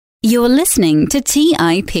You're listening to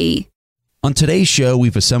TIP. On today's show,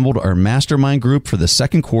 we've assembled our Mastermind group for the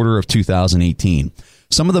second quarter of 2018.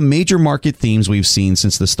 Some of the major market themes we've seen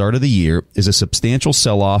since the start of the year is a substantial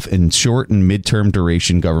sell-off in short and midterm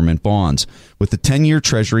duration government bonds, with the 10-year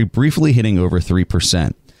Treasury briefly hitting over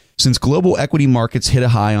 3%. Since global equity markets hit a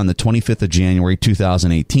high on the 25th of January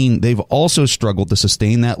 2018, they've also struggled to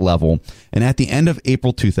sustain that level, and at the end of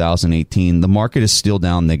April 2018, the market is still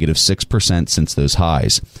down negative 6% since those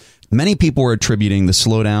highs. Many people are attributing the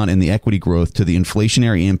slowdown in the equity growth to the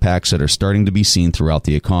inflationary impacts that are starting to be seen throughout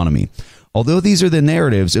the economy. Although these are the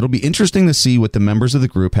narratives, it'll be interesting to see what the members of the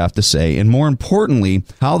group have to say, and more importantly,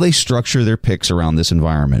 how they structure their picks around this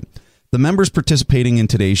environment. The members participating in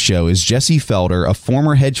today's show is Jesse Felder, a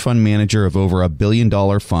former hedge fund manager of over $1 billion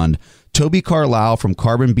fund, Toby Carlisle from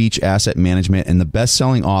Carbon Beach Asset Management and the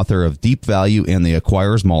best-selling author of Deep Value and the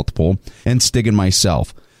Acquirer's Multiple, and Stig and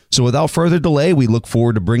myself. So without further delay, we look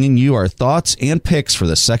forward to bringing you our thoughts and picks for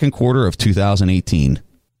the second quarter of 2018.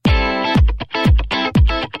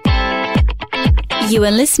 You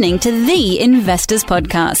are listening to The Investors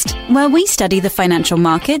Podcast, where we study the financial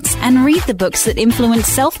markets and read the books that influence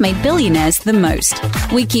self-made billionaires the most.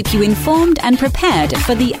 We keep you informed and prepared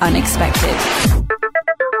for the unexpected.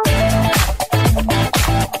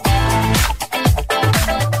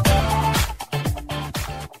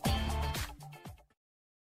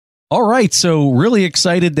 All right, so really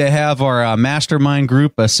excited to have our Mastermind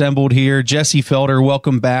group assembled here. Jesse Felder,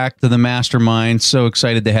 welcome back to the Mastermind. So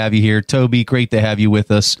excited to have you here. Toby, great to have you with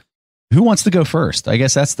us. Who wants to go first? I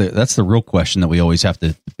guess that's the real question that we always have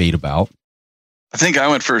to debate about. I think I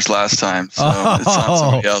went first last time, so it's not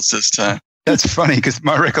somebody else this time. That's funny because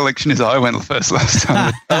my recollection is I went first last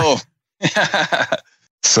time. Oh.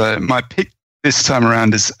 So my pick this time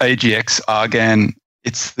around is AGX Argan.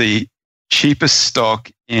 It's the cheapest stock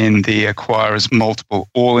in the Acquirer's Multiple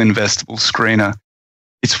All Investable screener.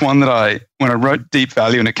 It's one that when I wrote Deep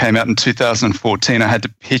Value and it came out in 2014, I had to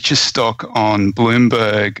pitch a stock on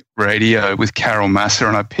Bloomberg Radio with Carol Masser,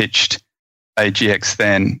 and I pitched AGX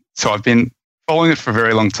then. So I've been following it for a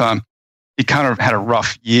very long time. It kind of had a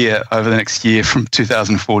rough year over the next year from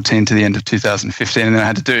 2014 to the end of 2015. And then I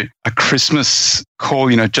had to do a Christmas call,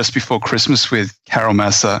 just before Christmas with Carol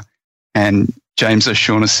Masser and James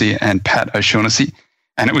O'Shaughnessy and Pat O'Shaughnessy.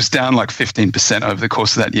 And it was down like 15% over the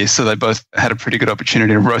course of that year. So they both had a pretty good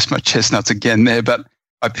opportunity to roast my chestnuts again there. But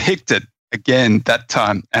I picked it again that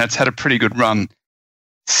time, and it's had a pretty good run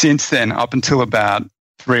since then, up until about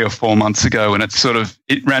 3 or 4 months ago. And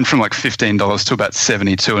it ran from like $15 to about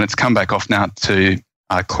 $72, and it's come back off now to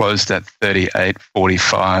closed at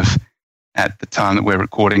 $38.45 at the time that we're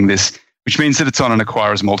recording this, which means that it's on an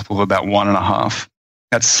Acquirer's multiple of about 1.5.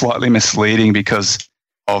 That's slightly misleading because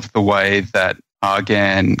of the way that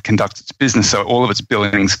Argan conducts its business. So all of its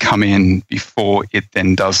billings come in before it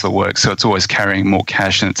then does the work. So it's always carrying more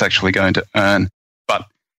cash than it's actually going to earn. But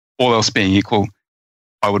all else being equal,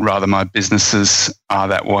 I would rather my businesses are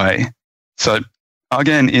that way. So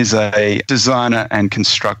Argan is a designer and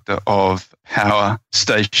constructor of power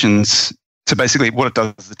stations. So basically what it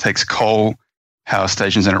does is it takes coal power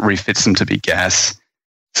stations and it refits them to be gas.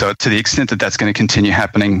 So to the extent that that's going to continue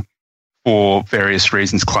happening for various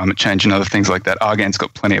reasons, climate change and other things like that, Argan's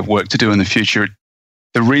got plenty of work to do in the future.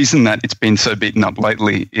 The reason that it's been so beaten up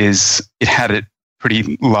lately is it had a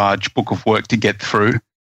pretty large book of work to get through,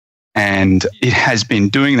 and it has been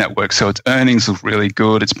doing that work. So its earnings look really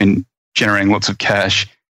good. It's been generating lots of cash,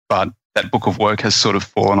 but that book of work has sort of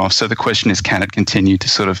fallen off. So the question is, can it continue to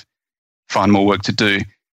sort of find more work to do?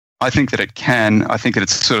 I think that it can. I think that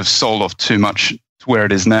it's sort of sold off too much to where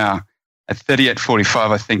it is now. At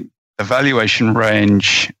 $38.45, I think the valuation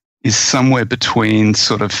range is somewhere between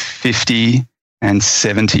sort of $50 and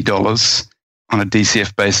 $70 on a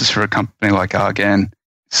DCF basis for a company like Argan.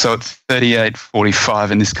 So at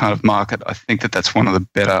 $38.45 in this kind of market, I think that that's one of the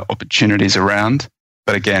better opportunities around.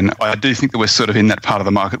 But again, I do think that we're sort of in that part of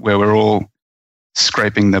the market where we're all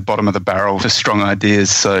scraping the bottom of the barrel for strong ideas.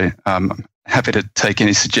 So I'm happy to take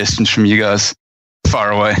any suggestions from you guys.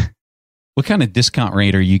 Far away. What kind of discount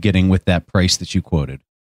rate are you getting with that price that you quoted?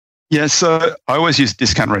 Yeah, so I always use a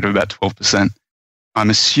discount rate of about 12%. I'm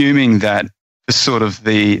assuming that for sort of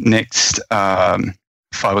the next 5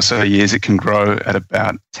 or so years, it can grow at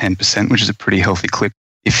about 10%, which is a pretty healthy clip.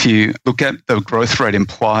 If you look at the growth rate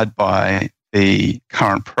implied by the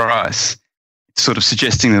current price, it's sort of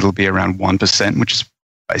suggesting that it'll be around 1%, which is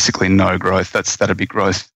basically no growth. That'd be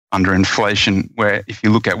growth under inflation, where if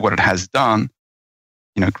you look at what it has done,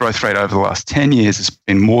 growth rate over the last 10 years has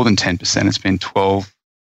been more than 10%. It's been 12%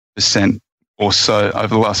 or so. Over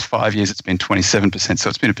the last 5 years, it's been 27%. So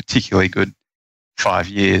it's been a particularly good 5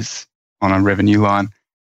 years on a revenue line.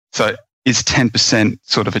 So is 10%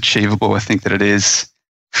 sort of achievable? I think that it is.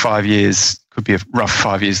 5 years could be a rough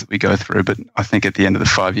 5 years that we go through, but I think at the end of the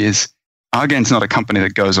 5 years, Argan's not a company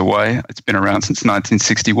that goes away. It's been around since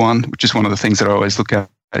 1961, which is one of the things that I always look at.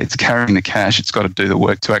 It's carrying the cash. It's got to do the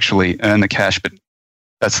work to actually earn the cash, but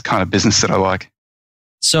that's the kind of business that I like.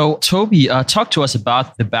 So, Toby, talk to us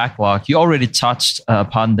about the backlog. You already touched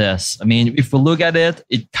upon this. I mean, if we look at it,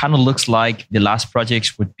 it kind of looks like the last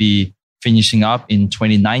projects would be finishing up in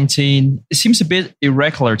 2019. It seems a bit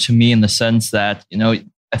irregular to me in the sense that,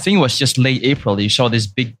 I think it was just late April, you saw this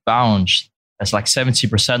big bounce. That's like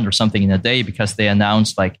 70% or something in a day because they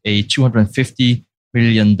announced like a $250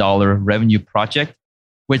 million revenue project,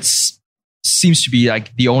 which seems to be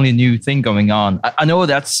like the only new thing going on. I know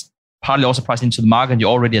that's partly also priced into the market. You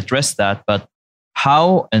already addressed that, but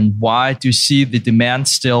how and why do you see the demand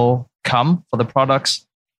still come for the products?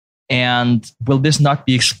 And will this not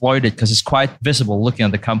be exploited? Because it's quite visible looking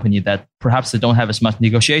at the company that perhaps they don't have as much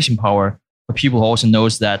negotiation power, but people also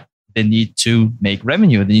knows that they need to make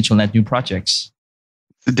revenue. They need to land new projects.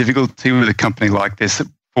 The difficulty with a company like this,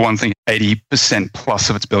 for one thing, 80% plus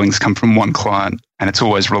of its billings come from one client, and it's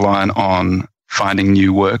always reliant on finding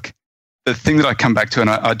new work. The thing that I come back to, and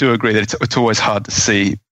I do agree that it's always hard to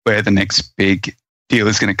see where the next big deal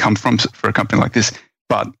is going to come from for a company like this.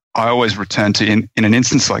 But I always return to, in an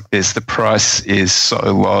instance like this, the price is so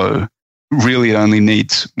low. Really, it only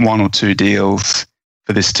needs one or two deals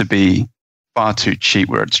for this to be far too cheap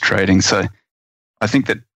where it's trading. So I think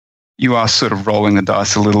that you are sort of rolling the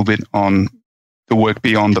dice a little bit on the work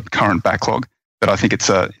beyond the current backlog, but I think it's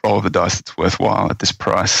a roll of the dice that's worthwhile at this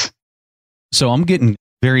price. So I'm getting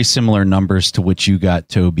very similar numbers to what you got,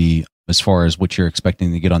 Toby, as far as what you're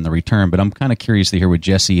expecting to get on the return, but I'm kind of curious to hear what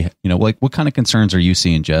Jesse, like what kind of concerns are you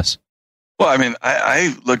seeing, Jess? Well, I mean,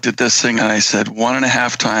 I looked at this thing and I said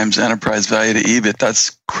 1.5 times enterprise value to EBIT.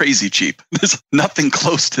 That's crazy cheap. There's nothing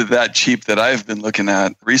close to that cheap that I've been looking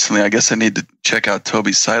at recently. I guess I need to check out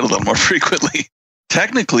Toby's site a little more frequently.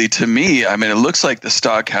 Technically, to me, I mean, it looks like the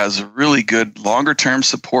stock has really good longer term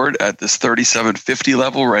support at this 37.50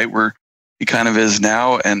 level, right where he kind of is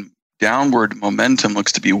now, and downward momentum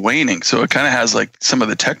looks to be waning. So it kind of has like some of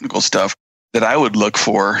the technical stuff that I would look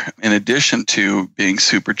for in addition to being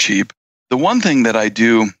super cheap. The one thing that I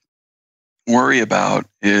do worry about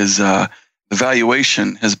is the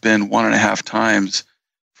valuation has been 1.5 times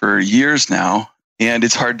for years now. And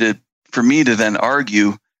it's hard for me to then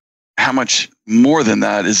argue how much more than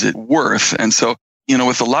that is it worth. And so,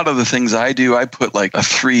 with a lot of the things I do, I put like a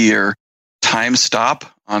 3-year time stop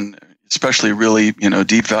on especially really,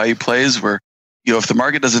 deep value plays where, if the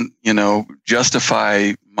market doesn't,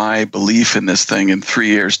 justify my belief in this thing in 3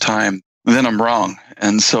 years' time, then I'm wrong.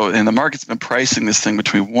 And the market's been pricing this thing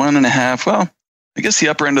between 1.5, well, I guess the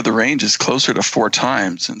upper end of the range is closer to 4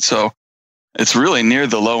 times. And so it's really near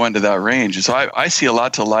the low end of that range. And so I see a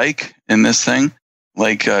lot to like in this thing.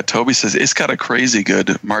 Like Toby says, it's got a crazy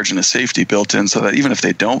good margin of safety built in so that even if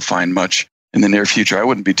they don't find much in the near future, I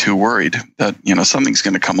wouldn't be too worried that, something's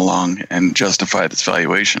going to come along and justify this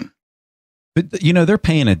valuation. But, they're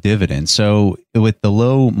paying a dividend. So with the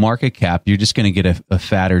low market cap, you're just going to get a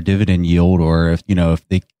fatter dividend yield. Or if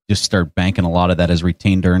they just start banking a lot of that as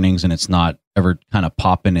retained earnings and it's not ever kind of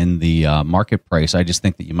popping in the market price, I just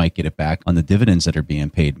think that you might get it back on the dividends that are being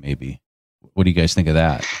paid maybe. What do you guys think of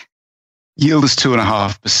that? Yield is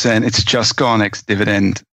 2.5%. It's just gone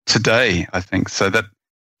ex-dividend today, I think. So that's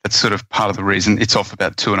sort of part of the reason it's off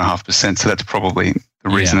about 2.5%. So that's probably the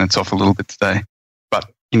reason it's off a little bit today. But,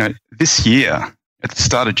 this year, at the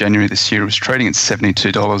start of January this year, it was trading at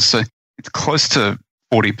 $72. So it's close to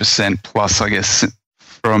 40% plus, I guess,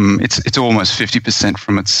 it's almost 50%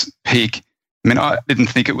 from its peak. I mean, I didn't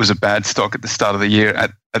think it was a bad stock at the start of the year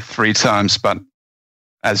at 3 times, but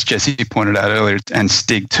as Jesse pointed out earlier, and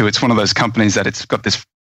Stig too, it's one of those companies that it's got this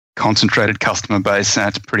concentrated customer base and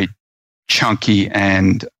it's pretty chunky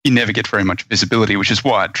and you never get very much visibility, which is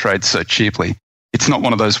why it trades so cheaply. It's not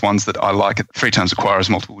one of those ones that I like at 3 times acquirers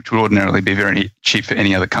multiple, which would ordinarily be very cheap for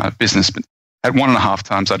any other kind of business. But at 1.5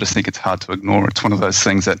 times, I just think it's hard to ignore. It's one of those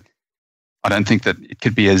things that I don't think that it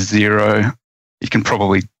could be a 0. It can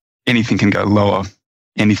probably, anything can go lower.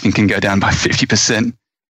 Anything can go down by 50%.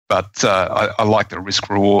 But I like the risk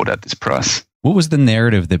reward at this price. What was the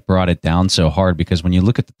narrative that brought it down so hard? Because when you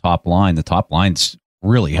look at the top line's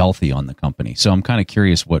really healthy on the company. So I'm kind of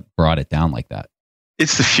curious what brought it down like that.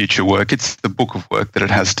 It's the future work. It's the book of work that it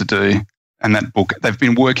has to do. And that book, they've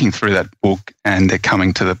been working through that book and they're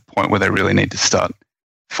coming to the point where they really need to start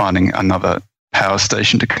finding another power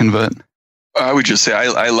station to convert. I would just say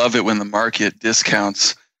I love it when the market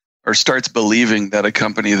discounts or starts believing that a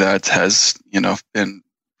company that has, been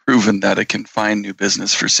proven that it can find new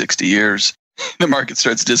business for 60 years, the market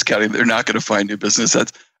starts discounting, they're not going to find new business.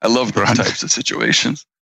 I love those types of situations.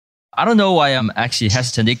 I don't know why I'm actually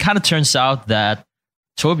hesitant. It kind of turns out that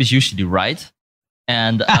Toby's usually right.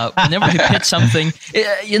 And whenever he pitch something,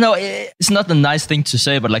 it's not a nice thing to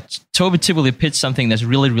say, but like Toby typically pitch something that's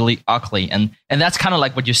really, really ugly. And that's kind of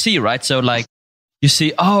like what you see, right? So like you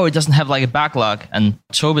see, it doesn't have like a backlog. And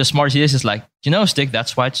Toby, as smart as he is like, Stick,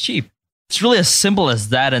 that's why it's cheap. It's really as simple as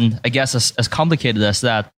that. And I guess as complicated as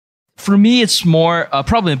that. For me, it's more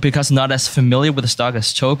probably because I'm not as familiar with the stock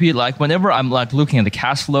as Toby. Like whenever I'm like looking at the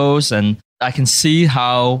cash flows and I can see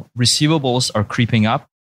how receivables are creeping up,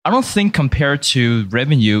 I don't think compared to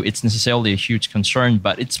revenue, it's necessarily a huge concern,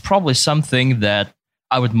 but it's probably something that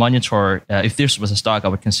I would monitor. If this was a stock I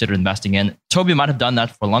would consider investing in. Toby might have done that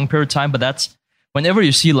for a long period of time, but that's whenever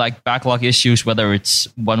you see like backlog issues, whether it's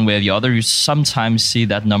one way or the other, you sometimes see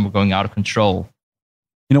that number going out of control.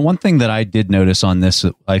 One thing that I did notice on this,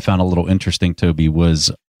 I found a little interesting, Toby, was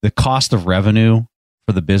the cost of revenue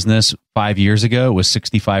for the business 5 years ago was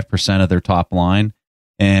 65% of their top line.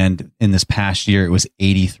 And in this past year, it was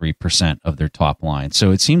 83% of their top line.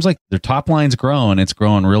 So it seems like their top line's growing. It's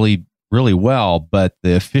growing really, really well. But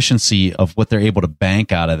the efficiency of what they're able to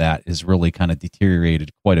bank out of that is really kind of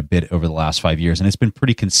deteriorated quite a bit over the last 5 years. And it's been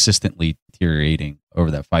pretty consistently deteriorating over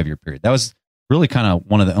that 5 year period. That was really kind of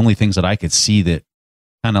one of the only things that I could see that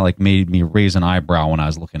kind of like made me raise an eyebrow when I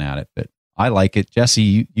was looking at it. But I like it.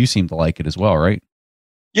 Jesse, you seem to like it as well, right?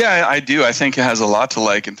 Yeah, I do. I think it has a lot to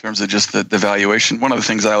like in terms of just the valuation. One of the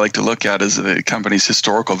things I like to look at is the company's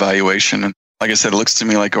historical valuation. And like I said, it looks to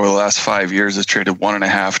me like over the last 5 years, it's traded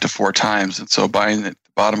 1.5 to 4 times. And so buying at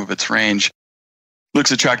the bottom of its range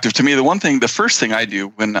looks attractive to me. The first thing I do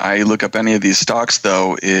when I look up any of these stocks,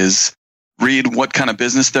 though, is read what kind of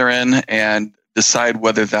business they're in and decide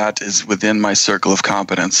whether that is within my circle of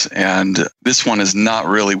competence. And this one is not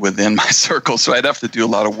really within my circle. So I'd have to do a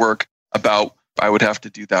lot of work I would have to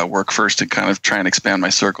do that work first and kind of try and expand my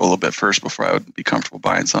circle a little bit first before I would be comfortable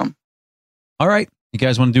buying some. All right. You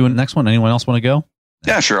guys want to do the next one? Anyone else want to go?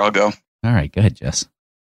 Yeah, sure. I'll go. All right. Go ahead, Jess.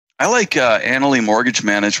 I like Annaly Mortgage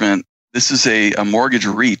Management. This is a mortgage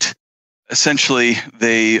REIT. Essentially,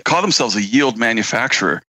 they call themselves a yield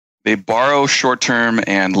manufacturer. They borrow short-term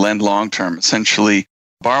and lend long-term. Essentially,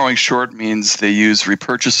 borrowing short means they use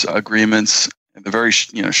repurchase agreements in the very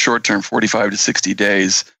short-term, 45 to 60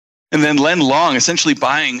 days. And then lend long, essentially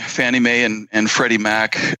buying Fannie Mae and Freddie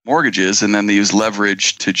Mac mortgages, and then they use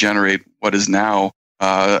leverage to generate what is now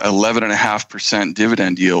 11.5%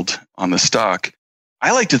 dividend yield on the stock.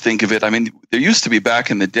 I like to think of it, there used to be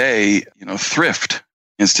back in the day, thrift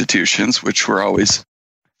institutions, which were always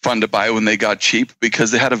fun to buy when they got cheap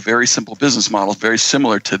because they had a very simple business model, very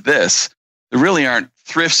similar to this. There really aren't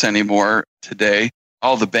thrifts anymore today.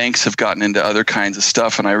 All the banks have gotten into other kinds of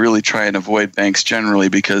stuff, and I really try and avoid banks generally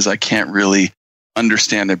because I can't really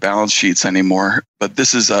understand their balance sheets anymore. But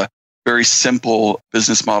this is a very simple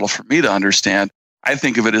business model for me to understand. I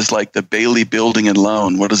think of it as like the Bailey Building and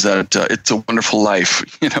Loan. What is that? It's a Wonderful Life,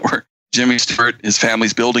 where Jimmy Stewart, his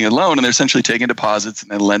family's building a loan, and they're essentially taking deposits and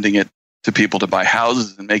then lending it to people to buy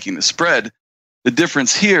houses and making the spread. The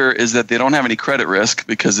difference here is that they don't have any credit risk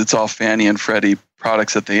because it's all Fannie and Freddie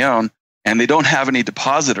products that they own. And they don't have any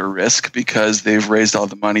depositor risk because they've raised all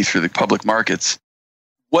the money through the public markets.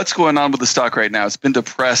 What's going on with the stock right now? It's been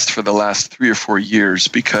depressed for the last 3 or 4 years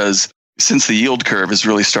because since the yield curve has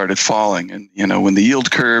really started falling. And, when the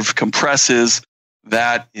yield curve compresses,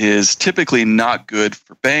 that is typically not good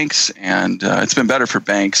for banks. And it's been better for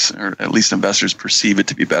banks, or at least investors perceive it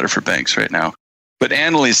to be better for banks right now. But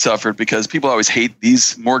Annaly suffered because people always hate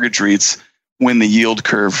these mortgage REITs when the yield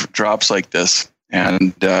curve drops like this.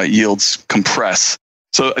 And yields compress.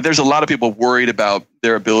 So there's a lot of people worried about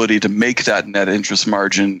their ability to make that net interest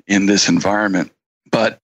margin in this environment.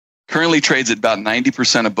 But currently trades at about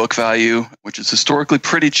 90% of book value, which is historically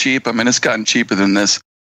pretty cheap. It's gotten cheaper than this.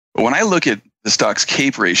 But when I look at the stock's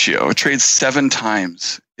CAPE ratio, it trades 7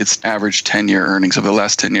 times its average 10-year earnings over the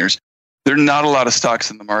last 10 years. There are not a lot of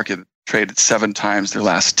stocks in the market that trade at 7 times their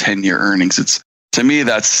last 10-year earnings. To me,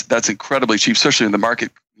 that's incredibly cheap, especially in the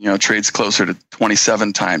market trades closer to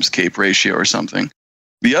 27 times CAPE ratio or something.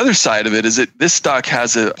 The other side of it is that this stock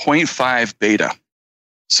has a 0.5 beta.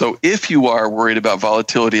 So if you are worried about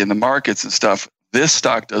volatility in the markets and stuff, this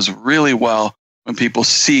stock does really well when people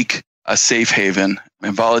seek a safe haven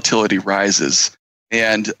and volatility rises.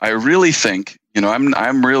 And I really think,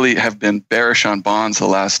 I'm really have been bearish on bonds the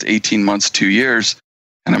last 18 months, 2 years,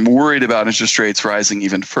 and I'm worried about interest rates rising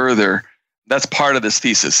even further. that's part of this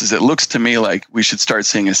thesis. Is it looks to me like we should start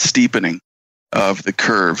seeing a steepening of the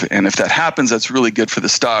curve, and if that happens, that's really good for the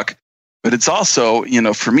stock. But it's also,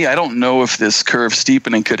 for me, I don't know if this curve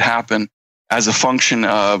steepening could happen as a function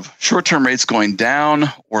of short-term rates going down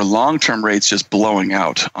or long-term rates just blowing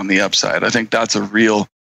out on the upside. I think that's a real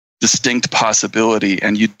distinct possibility.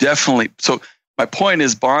 And so my point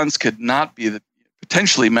is bonds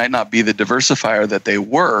potentially might not be the diversifier that they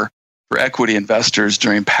were for equity investors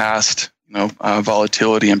during past,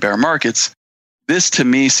 volatility and bear markets. This to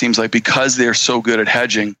me seems like, because they're so good at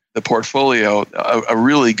hedging the portfolio, a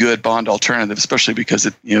really good bond alternative, especially because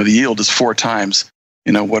the yield is 4 times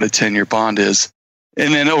what a 10-year bond is.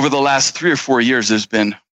 And then over the last 3 or 4 years, there's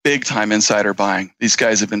been big time insider buying. These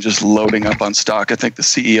guys have been just loading up on stock. I think the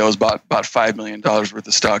CEO's bought about $5 million worth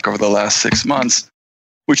of stock over the last 6 months,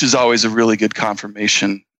 which is always a really good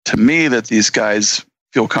confirmation to me that these guys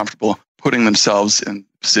feel comfortable putting themselves in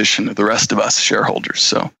position of the rest of us shareholders.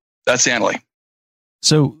 So that's Annaly.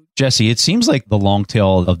 So Jesse, it seems like the long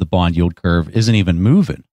tail of the bond yield curve isn't even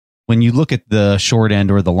moving. When you look at the short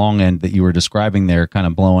end or the long end that you were describing there kind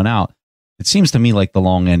of blowing out, it seems to me like the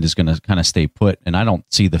long end is going to kind of stay put, and I don't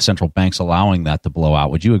see the central banks allowing that to blow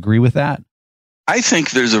out. Would you agree with that? I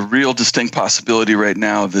think there's a real distinct possibility right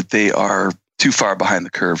now that they are too far behind the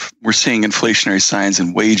curve. We're seeing inflationary signs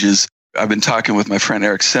in wages. I've been talking with my friend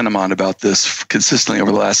Eric Cinnamon about this consistently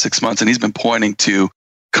over the last 6 months, and he's been pointing to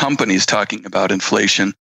companies talking about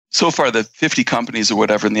inflation. So far, the 50 companies or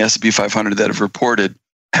whatever in the S&P 500 that have reported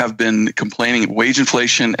have been complaining wage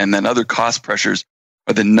inflation and then other cost pressures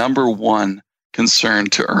are the number one concern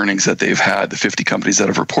to earnings that they've had, the 50 companies that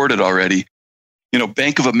have reported already.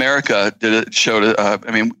 Bank of America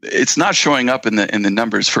it's not showing up in the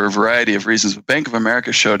numbers for a variety of reasons, but Bank of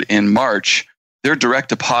America showed in March their direct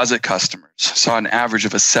deposit customers saw an average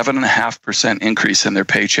of a 7.5% increase in their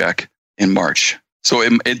paycheck in March. So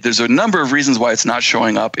there's a number of reasons why it's not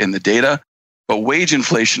showing up in the data, but wage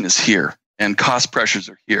inflation is here and cost pressures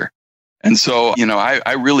are here. And so,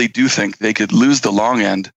 I really do think they could lose the long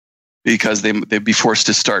end because they'd be forced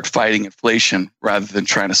to start fighting inflation rather than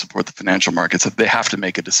trying to support the financial markets. They have to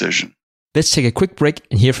make a decision. Let's take a quick break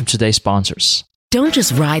and hear from today's sponsors. Don't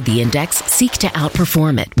just ride the index, seek to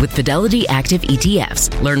outperform it with Fidelity Active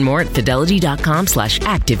ETFs. Learn more at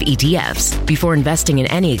fidelity.com/active ETFs. Before investing in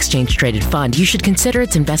any exchange-traded fund, you should consider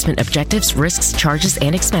its investment objectives, risks, charges,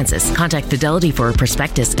 and expenses. Contact Fidelity for a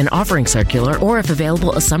prospectus, an offering circular, or if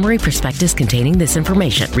available, a summary prospectus containing this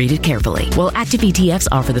information. Read it carefully. While active ETFs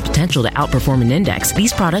offer the potential to outperform an index,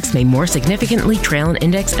 these products may more significantly trail an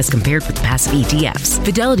index as compared with passive ETFs.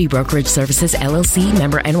 Fidelity Brokerage Services, LLC,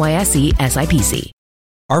 member NYSE, SIPC.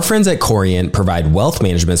 Our friends at Corient provide wealth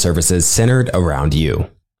management services centered around you.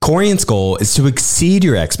 Corient's goal is to exceed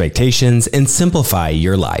your expectations and simplify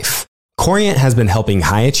your life. Corient has been helping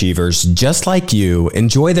high achievers just like you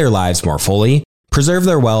enjoy their lives more fully, preserve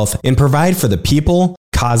their wealth, and provide for the people,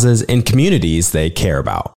 causes, and communities they care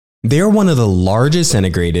about. They are one of the largest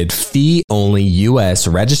integrated fee-only U.S.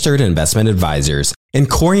 registered investment advisors, and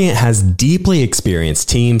Corient has deeply experienced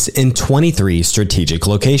teams in 23 strategic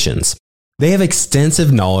locations. They have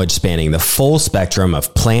extensive knowledge spanning the full spectrum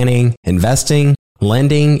of planning, investing,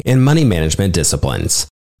 lending, and money management disciplines.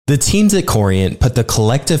 The teams at Corient put the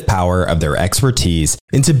collective power of their expertise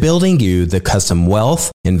into building you the custom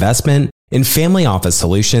wealth, investment, and family office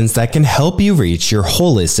solutions that can help you reach your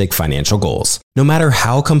holistic financial goals, no matter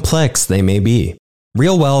how complex they may be.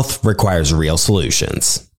 Real wealth requires real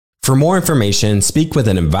solutions. For more information, speak with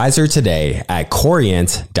an advisor today at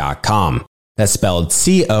Corient.com. That's spelled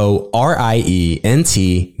Corient.com.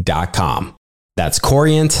 That's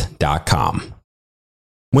Corient.com.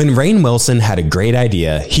 When Rainn Wilson had a great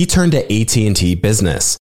idea, he turned to AT&T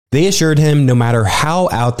Business. They assured him no matter how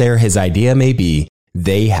out there his idea may be,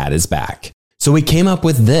 they had his back. So he came up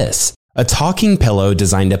with this, a talking pillow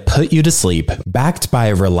designed to put you to sleep, backed by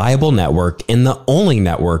a reliable network and the only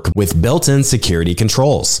network with built-in security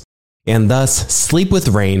controls. And thus, Sleep with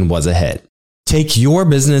Rainn was a hit. Take your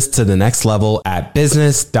business to the next level at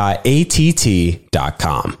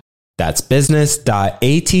business.att.com. That's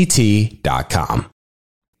business.att.com.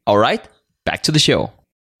 All right, back to the show.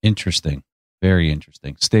 Interesting. Very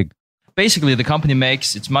interesting. Stig. Basically, the company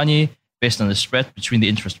makes its money based on the spread between the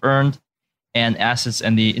interest earned and assets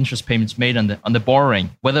and the interest payments made on the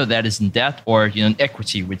borrowing, whether that is in debt or in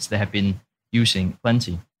equity, which they have been using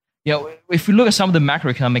plenty. If we look at some of the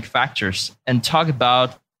macroeconomic factors and talk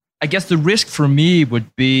about, I guess the risk for me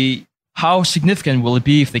would be how significant will it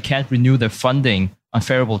be if they can't renew their funding on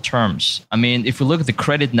favorable terms? I mean, if we look at the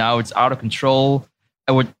credit now, it's out of control.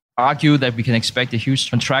 I would argue that we can expect a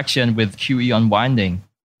huge contraction with QE unwinding.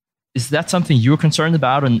 Is that something you're concerned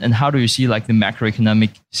about? And how do you see like the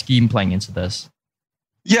macroeconomic scheme playing into this?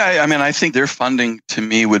 Yeah, I mean, I think their funding to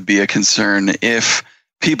me would be a concern if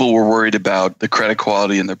people were worried about the credit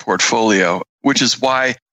quality in their portfolio, which is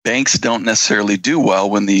why banks don't necessarily do well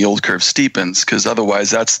when the yield curve steepens, because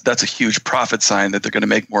otherwise that's a huge profit sign that they're going to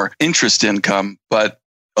make more interest income. But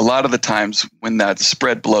a lot of the times when that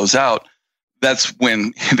spread blows out, that's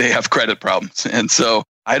when they have credit problems. And so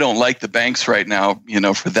I don't like the banks right now,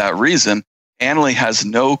 for that reason. Annaly has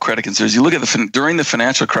no credit concerns. You look at during the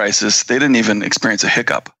financial crisis, they didn't even experience a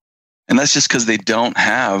hiccup. And that's just because they don't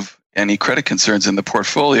have any credit concerns in the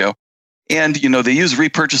portfolio. And, they use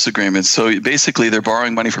repurchase agreements. So basically they're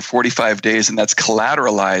borrowing money for 45 days and that's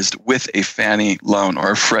collateralized with a Fannie loan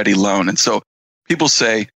or a Freddie loan. And so people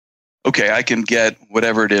say, okay, I can get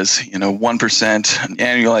whatever it is, 1%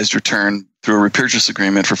 annualized return through a repurchase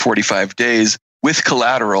agreement for 45 days with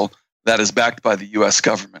collateral that is backed by the U.S.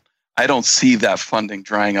 government. I don't see that funding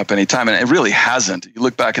drying up anytime. And it really hasn't. You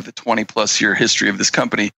look back at the 20 plus year history of this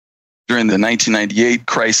company during the 1998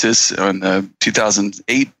 crisis and the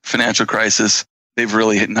 2008 financial crisis, they've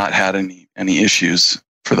really not had any issues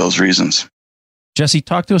for those reasons. Jesse,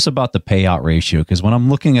 talk to us about the payout ratio, because when I'm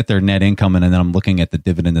looking at their net income and then I'm looking at the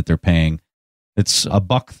dividend that they're paying, it's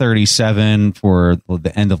 $1.37 for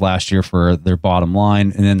the end of last year for their bottom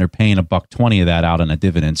line, and then they're paying $1.20 of that out on a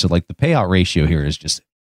dividend. So like the payout ratio here is just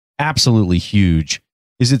absolutely huge.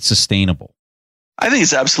 Is it sustainable? I think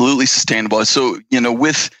it's absolutely sustainable. So,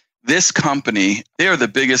 with this company, they are the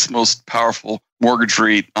biggest, most powerful mortgage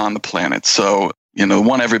REIT on the planet. So,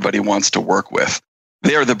 one everybody wants to work with.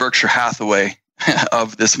 They are the Berkshire Hathaway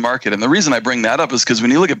of this market. And the reason I bring that up is because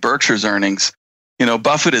when you look at Berkshire's earnings,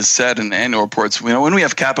 Buffett has said in annual reports, when we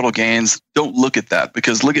have capital gains, don't look at that,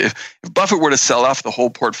 because look at if Buffett were to sell off the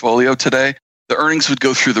whole portfolio today, the earnings would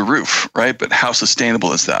go through the roof, right? But how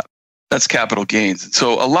sustainable is that? That's capital gains. And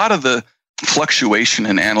so a lot of the fluctuation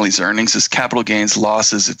in Annaly's earnings is capital gains,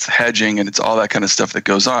 losses, it's hedging, and it's all that kind of stuff that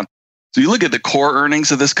goes on. So you look at the core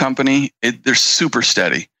earnings of this company, they're super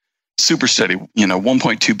steady.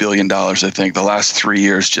 $1.2 billion, I think, the last 3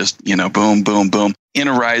 years, just, boom, boom, boom. In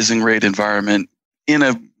a rising rate environment, in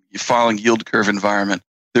a falling yield curve environment,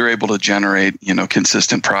 they're able to generate,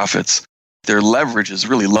 consistent profits. Their leverage is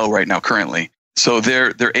really low right now currently. So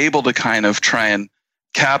they're able to kind of try and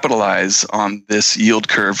capitalize on this yield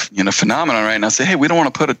curve, phenomenon right now. Say, hey, we don't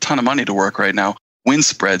want to put a ton of money to work right now. Wind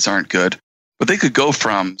spreads aren't good. But they could go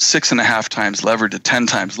from 6.5 times levered to 10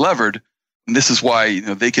 times levered. And this is why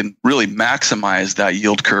they can really maximize that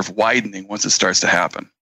yield curve widening once it starts to happen.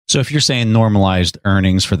 So if you're saying normalized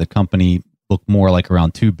earnings for the company look more like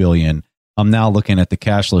around $2 billion, I'm now looking at the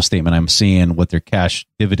cash flow statement. I'm seeing what their cash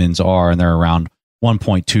dividends are, and they're around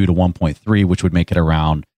 1.2 to 1.3, which would make it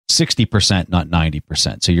around 60%, not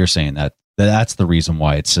 90%. So you're saying that's the reason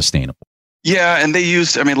why it's sustainable. Yeah, and they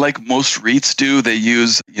use, like most REITs do, they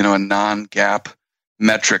use, a non-GAAP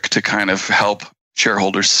metric to kind of help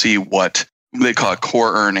shareholders see what they call it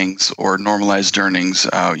core earnings or normalized earnings,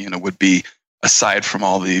 would be, aside from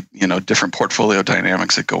all the, different portfolio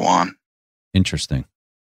dynamics that go on. Interesting.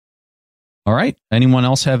 All right. Anyone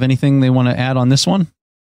else have anything they want to add on this one?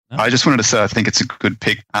 No? I just wanted to say I think it's a good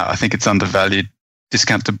pick. I think it's undervalued.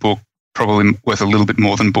 Discount to book, probably worth a little bit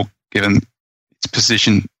more than book given its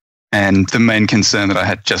position. And the main concern that I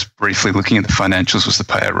had just briefly looking at the financials was the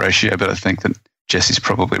payout ratio. But I think that Jesse's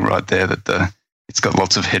probably right there that it's got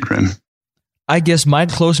lots of headroom. I guess my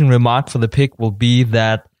closing remark for the pick will be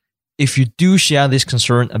that if you do share this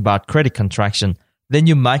concern about credit contraction, then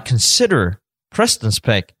you might consider Preston's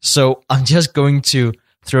pick. So I'm just going to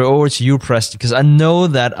throw over to you, Preston, because I know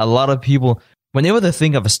that a lot of people, whenever they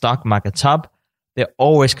think of a stock market top, they're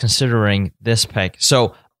always considering this pick.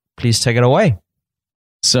 So please take it away.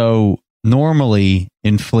 So normally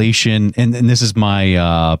inflation, and this is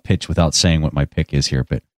my pitch without saying what my pick is here,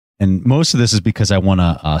 and most of this is because I want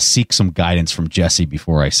to seek some guidance from Jesse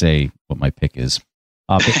before I say what my pick is.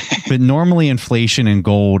 But normally inflation and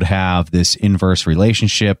gold have this inverse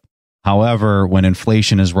relationship. However, when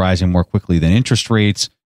inflation is rising more quickly than interest rates,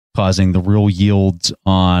 causing the real yields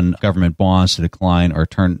on government bonds to decline or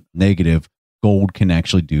turn negative, gold can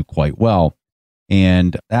actually do quite well.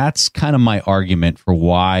 And that's kind of my argument for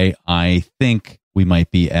why I think we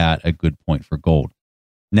might be at a good point for gold.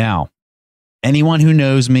 Now, anyone who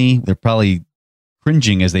knows me, they're probably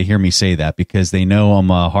cringing as they hear me say that, because they know I'm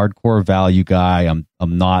a hardcore value guy.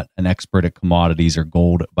 I'm not an expert at commodities or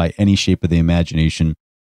gold by any shape of the imagination.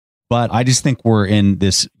 But I just think we're in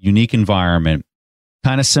this unique environment,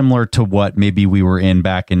 kind of similar to what maybe we were in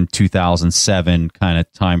back in 2007 kind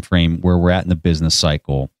of time frame where we're at in the business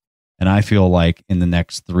cycle. And I feel like in the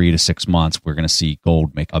next 3 to 6 months, we're going to see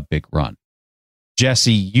gold make a big run.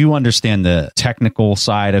 Jesse, you understand the technical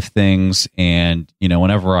side of things. And,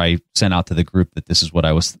 whenever I sent out to the group that this is what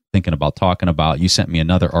I was thinking about talking about, you sent me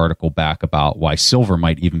another article back about why silver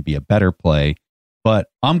might even be a better play. But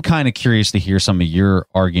I'm kind of curious to hear some of your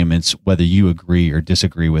arguments, whether you agree or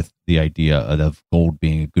disagree with the idea of gold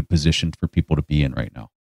being a good position for people to be in right now.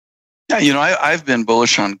 Yeah, I've been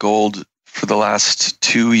bullish on gold for the last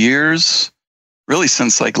 2 years, really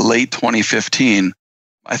since like late 2015.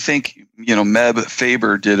 I think, Meb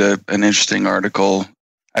Faber did an interesting article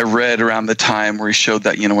I read around the time where he showed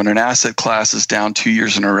that, when an asset class is down 2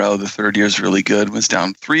 years in a row, the third year is really good, was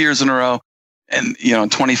down 3 years in a row. And, in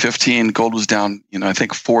 2015, gold was down, I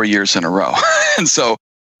think 4 years in a row. And so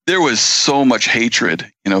there was so much hatred,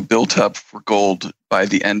 built up for gold by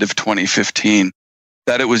the end of 2015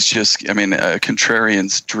 that it was just, a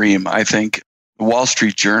contrarian's dream. I think the Wall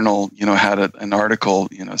Street Journal, had an article,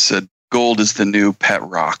 said gold is the new pet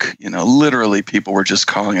rock. Literally people were just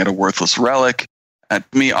calling it a worthless relic. And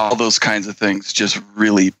to me, all those kinds of things just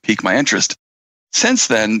really piqued my interest. Since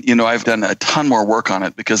then, I've done a ton more work on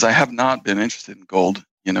it because I have not been interested in gold,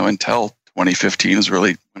 until 2015 is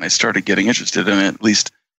really when I started getting interested in it, at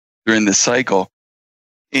least during this cycle.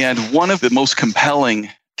 And one of the most compelling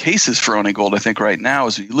cases for owning gold, I think right now,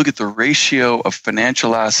 is when you look at the ratio of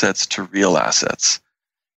financial assets to real assets.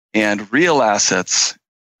 And real assets,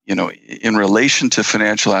 in relation to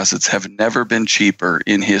financial assets, have never been cheaper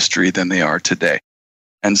in history than they are today.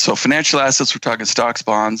 And so financial assets, we're talking stocks,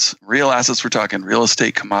 bonds. Real assets, we're talking real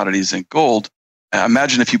estate, commodities, and gold.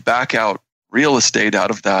 Imagine if you back out real estate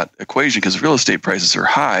out of that equation, because real estate prices are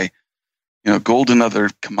high. Gold and other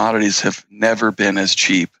commodities have never been as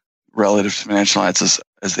cheap relative to financial assets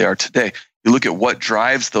as they are today. You look at what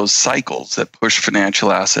drives those cycles that push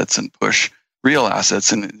financial assets and push real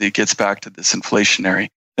assets, and it gets back to this inflationary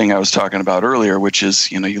thing I was talking about earlier, which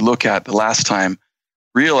is, you look at the last time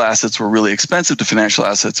real assets were really expensive to financial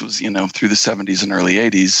assets was, through the 70s and early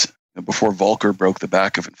 80s, before Volcker broke the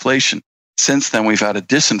back of inflation. Since then, we've had a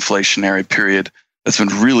disinflationary period that's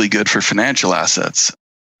been really good for financial assets.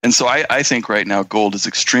 And so I think right now gold is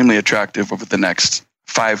extremely attractive over the next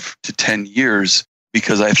 5 to 10 years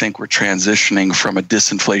because I think we're transitioning from a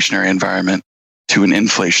disinflationary environment to an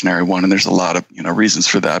inflationary one. And there's a lot of reasons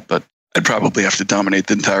for that, but I'd probably have to dominate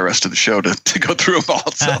the entire rest of the show to go through them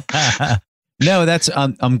all. So. No, that's.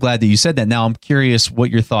 I'm glad that you said that. Now I'm curious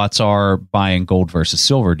what your thoughts are buying gold versus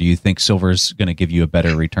silver. Do you think silver is going to give you a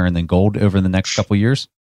better return than gold over the next couple of years?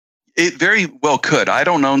 It very well could. I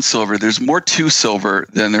don't own silver. There's more to silver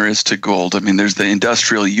than there is to gold. There's the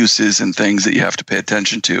industrial uses and things that you have to pay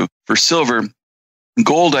attention to. For silver,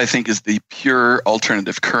 gold, I think, is the pure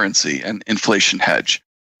alternative currency and inflation hedge.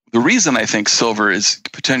 The reason I think silver is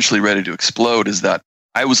potentially ready to explode is that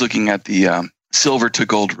I was looking at the silver to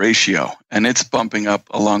gold ratio, and it's bumping up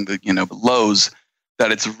along the lows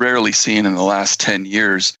that it's rarely seen in the last 10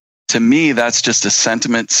 years. To me, that's just a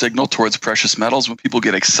sentiment signal towards precious metals. When people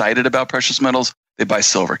get excited about precious metals, they buy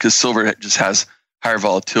silver because silver just has higher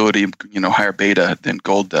volatility, higher beta than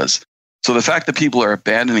gold does. So the fact that people are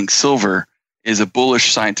abandoning silver is a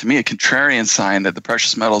bullish sign to me, a contrarian sign that the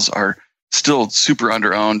precious metals are still super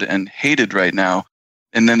underowned and hated right now.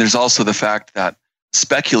 And then there's also the fact that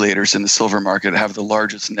speculators in the silver market have the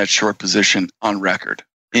largest net short position on record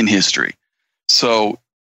in history. So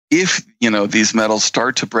if, these metals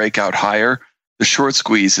start to break out higher, the short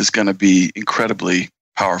squeeze is going to be incredibly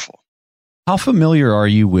powerful. How familiar are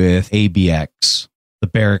you with ABX, the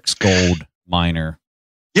Barrick's gold miner?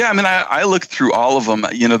 Yeah, I looked through all of them.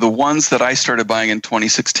 The ones that I started buying in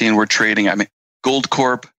 2016 were trading. Gold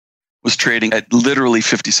Corp was trading at literally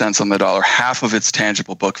 50 cents on the dollar, half of its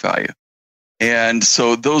tangible book value. And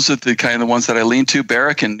so those are the kind of ones that I lean to.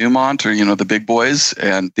 Barrick and Newmont are, the big boys,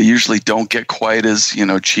 and they usually don't get quite as,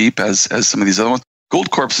 cheap as some of these other ones.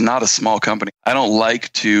 Gold Corp's not a small company. I don't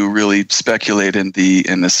like to really speculate in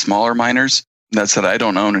the smaller miners. That said, I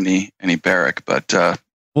don't own any Barrick, but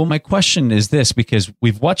well, my question is this, because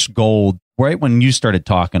we've watched gold right when you started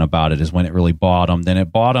talking about it is when it really bottomed. And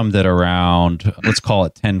it bottomed at around, let's call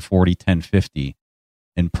it 1040, 1050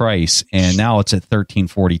 in price. And now it's at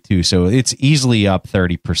 1342. So it's easily up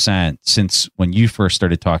 30% since when you first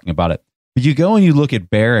started talking about it. But you go and you look at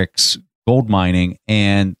Barrick's gold mining,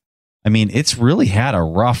 and it's really had a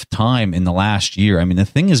rough time in the last year. The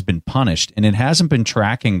thing has been punished and it hasn't been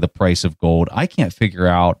tracking the price of gold. I can't figure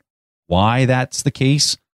out why that's the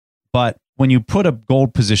case. But when you put a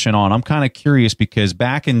gold position on, I'm kind of curious because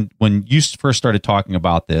back when you first started talking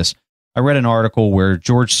about this, I read an article where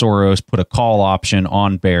George Soros put a call option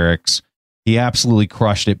on Barrick's he absolutely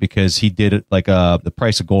crushed it because he did it like the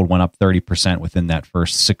price of gold went up 30% within that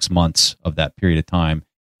first 6 months of that period of time.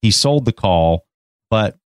 He sold the call,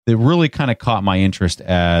 but it really kind of caught my interest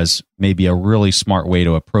as maybe a really smart way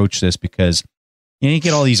to approach this because you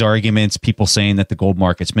get all these arguments, people saying that the gold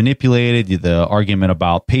market's manipulated, the argument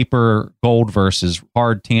about paper gold versus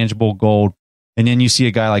hard, tangible gold. And then you see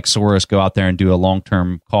a guy like Soros go out there and do a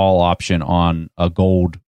long-term call option on a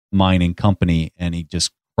gold mining company, and he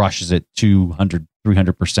just crushes it 200,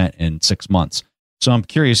 300% in 6 months. So I'm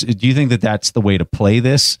curious, do you think that that's the way to play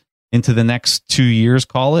this into the next 2 years,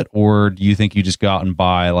 call it? Or do you think you just go out and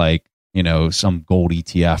buy some gold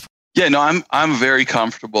ETF? Yeah, no, I'm very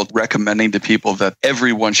comfortable recommending to people that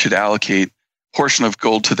everyone should allocate a portion of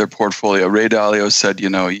gold to their portfolio. Ray Dalio said,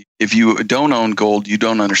 if you don't own gold, you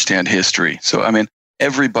don't understand history. So,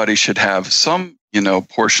 everybody should have some,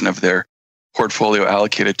 portion of their portfolio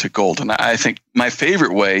allocated to gold. And I think my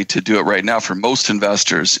favorite way to do it right now for most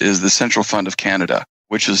investors is the Central Fund of Canada,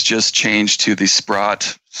 which has just changed to the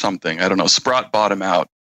Sprott something. I don't know, Sprott bottom out.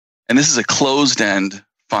 And this is a closed-end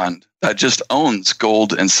fund that just owns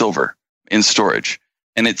gold and silver in storage.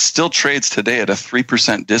 And it still trades today at a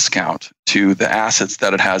 3% discount to the assets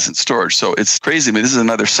that it has in storage. So it's crazy. This is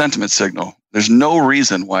another sentiment signal. There's no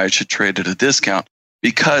reason why it should trade at a discount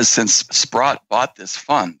because since Sprott bought this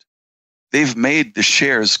fund, they've made the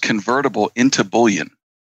shares convertible into bullion.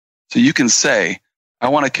 So you can say, I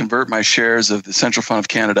want to convert my shares of the Central Fund of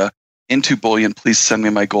Canada into bullion. Please send me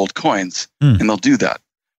my gold coins. And they'll do that.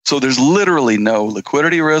 So there's literally no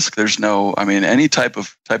liquidity risk. There's no, any type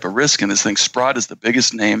of risk in this thing. Sprott is the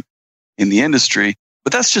biggest name in the industry,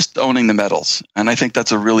 but that's just owning the metals. And I think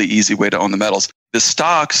that's a really easy way to own the metals.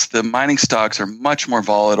 The mining stocks are much more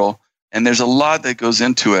volatile, and there's a lot that goes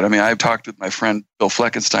into it. I've talked with my friend Bill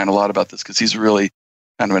Fleckenstein a lot about this because he's really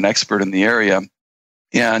kind of an expert in the area.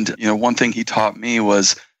 And, one thing he taught me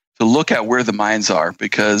was to look at where the mines are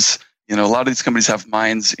because a lot of these companies have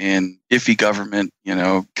mines in iffy government,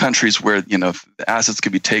 countries where, the assets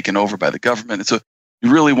could be taken over by the government. And so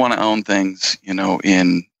you really want to own things,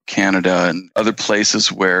 in Canada and other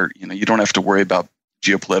places where, you don't have to worry about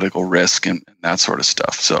geopolitical risk and that sort of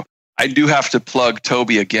stuff. So I do have to plug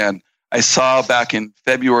Toby again. I saw back in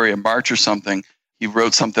February or March or something, he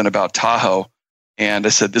wrote something about Tahoe. And I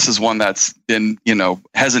said, this is one that's been,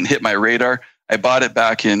 hasn't hit my radar. I bought it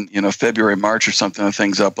back in, February, March or something. The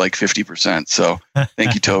thing's up like 50%. So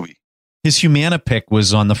thank you, Toby. His Humana pick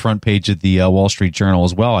was on the front page of the Wall Street Journal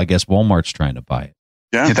as well. I guess Walmart's trying to buy it.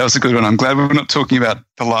 Yeah, that was a good one. I'm glad we're not talking about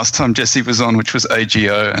the last time Jesse was on, which was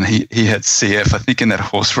AGO, and he had CF. I think in that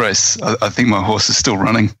horse race, I think my horse is still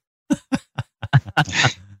running.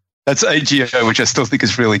 That's AGO, which I still think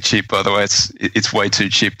is really cheap, by the way. It's way too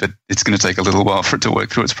cheap, but it's going to take a little while for it to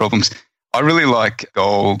work through its problems. I really like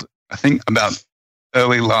gold. I think about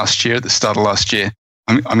early last year, at the start of last year,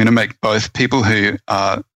 I'm going to make both people who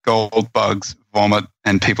are gold bugs vomit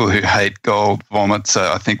and people who hate gold vomit.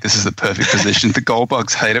 So I think this is the perfect position. The gold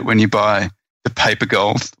bugs hate it when you buy the paper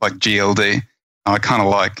gold, like GLD. I kind of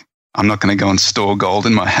like, I'm not going to go and store gold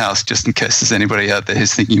in my house just in case there's anybody out there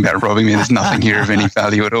who's thinking about robbing me. There's nothing here of any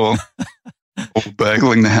value at all. Or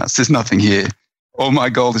burgling the house. There's nothing here. All my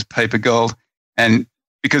gold is paper gold. And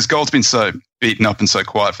because gold's been so beaten up and so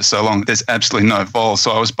quiet for so long, there's absolutely no vol.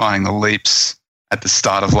 So I was buying the leaps at the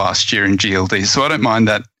start of last year in GLD. So I don't mind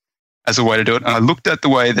that as a way to do it. And I looked at the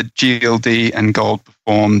way that GLD and gold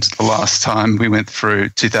performed the last time we went through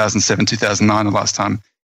 2007, 2009, the last time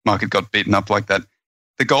market got beaten up like that.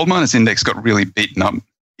 The gold miners index got really beaten up.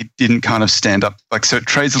 It didn't kind of stand up. So it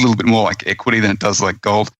trades a little bit more like equity than it does like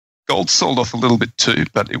gold. Gold sold off a little bit too,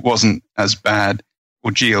 but it wasn't as bad.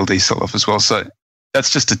 Or GLD sold off as well. So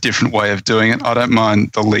that's just a different way of doing it. I don't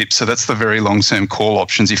mind the leap. So that's the very long-term call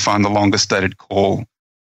options. You find the longest dated call.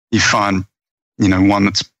 You find, one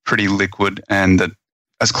that's pretty liquid and that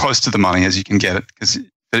as close to the money as you can get it. Because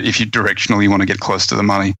if you directionally want to get close to the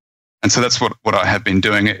money. And so that's what I have been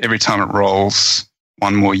doing. Every time it rolls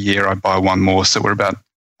one more year, I buy one more. So we're about,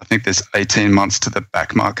 I think there's 18 months to the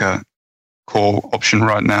back marker call option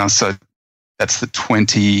right now. So that's the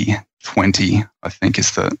 2020, I think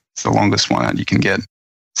is the longest one out you can get.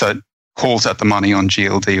 So it calls out the money on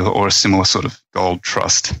GLD or a similar sort of gold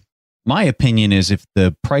trust. My opinion is if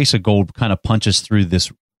the price of gold kind of punches through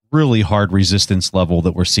this really hard resistance level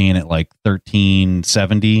that we're seeing at like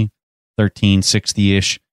 1370,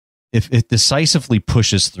 1360-ish, if it decisively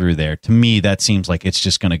pushes through there, to me, that seems like it's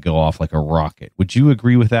just going to go off like a rocket. Would you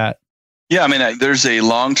agree with that? Yeah, there's a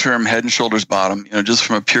long-term head and shoulders bottom, just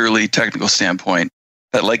from a purely technical standpoint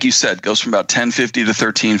that, like you said, goes from about 1050 to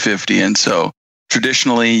 1350. And so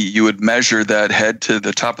Traditionally, you would measure that head to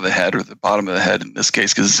the top of the head or the bottom of the head, in this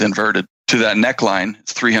case, because it's inverted, to that neckline.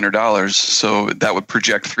 It's $300. So that would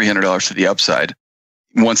project $300 to the upside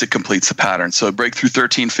once it completes the pattern. So breakthrough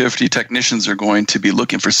 1350, technicians are going to be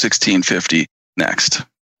looking for 1650 next.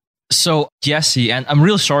 So, Jesse, and I'm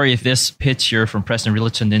real sorry if this pitch here from President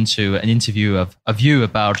really turned into an interview of you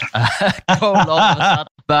about gold all of a sudden.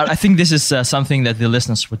 But I think this is something that the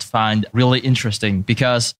listeners would find really interesting,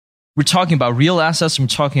 because we're talking about real assets, we're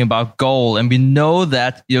talking about gold, and we know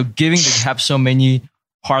that, given that you have so many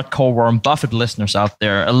hardcore Warren Buffett listeners out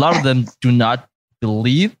there, a lot of them do not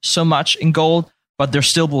believe so much in gold, but they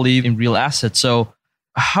still believe in real assets. So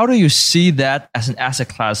how do you see that as an asset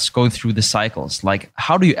class going through the cycles? Like,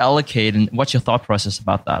 how do you allocate, and what's your thought process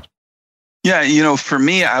about that? Yeah, for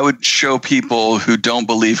me, I would show people who don't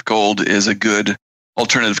believe gold is a good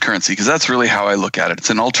alternative currency, because that's really how I look at it. It's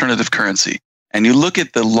an alternative currency. And you look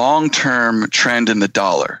at the long-term trend in the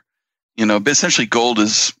dollar. But essentially gold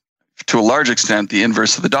is, to a large extent, the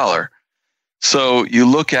inverse of the dollar. So you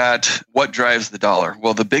look at what drives the dollar.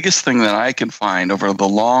 Well, the biggest thing that I can find over the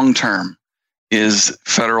long term is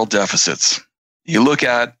federal deficits. You look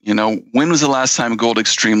at, when was the last time gold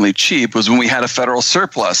extremely cheap? Was when we had a federal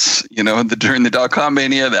surplus, during the dot-com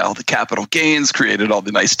mania, all the capital gains created all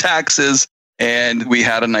the nice taxes, and we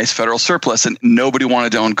had a nice federal surplus, and nobody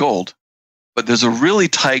wanted to own gold. But there's a really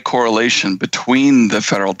tight correlation between the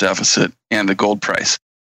federal deficit and the gold price.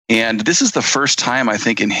 And this is the first time, I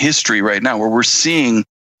think, in history right now where we're seeing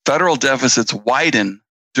federal deficits widen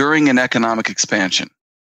during an economic expansion.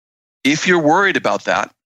 If you're worried about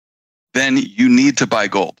that, then you need to buy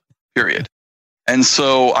gold, period. And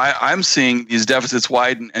so I'm seeing these deficits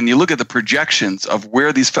widen, and you look at the projections of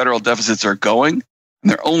where these federal deficits are going,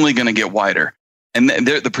 and they're only going to get wider. And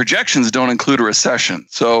the projections don't include a recession.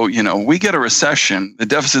 So, we get a recession, the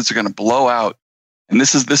deficits are going to blow out. And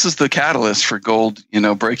this is the catalyst for gold,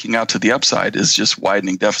 breaking out to the upside, is just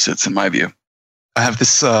widening deficits, in my view. I have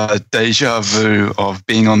this deja vu of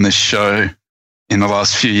being on this show in the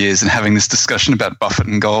last few years and having this discussion about Buffett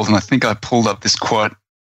and gold. And I think I pulled up this quote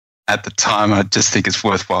at the time. I just think it's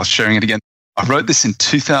worthwhile sharing it again. I wrote this in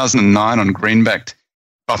 2009 on Greenbacked.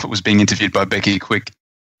 Buffett was being interviewed by Becky Quick,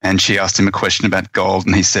 and she asked him a question about gold,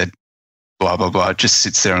 and he said, blah, blah, blah, just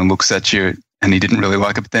sits there and looks at you, and he didn't really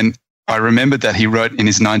like it. But then I remembered that he wrote in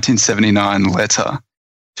his 1979 letter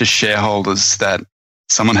to shareholders that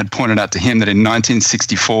someone had pointed out to him that in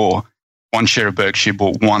 1964, one share of Berkshire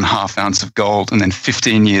bought 1/2 ounce of gold. And then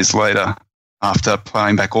 15 years later, after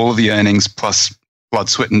plowing back all of the earnings plus blood,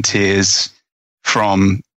 sweat, and tears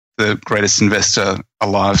from the greatest investor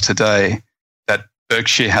alive today, that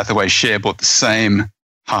Berkshire Hathaway share bought the same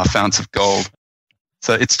 1/2 ounce of gold.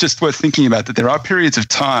 So it's just worth thinking about that there are periods of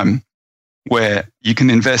time where you can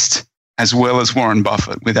invest as well as Warren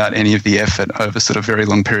Buffett without any of the effort over sort of very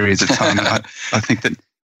long periods of time. And I think that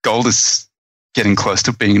gold is getting close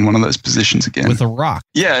to being in one of those positions again. With a rock.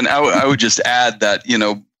 Yeah, and I would just add that,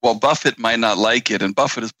 while Buffett might not like it, and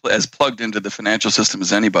Buffett is as plugged into the financial system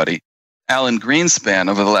as anybody, Alan Greenspan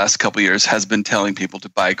over the last couple of years has been telling people to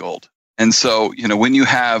buy gold. And so, when you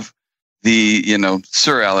have the,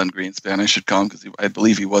 Sir Alan Greenspan, I should call him because I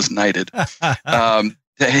believe he was knighted,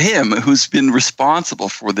 to him, who's been responsible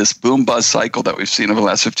for this boom bust cycle that we've seen over the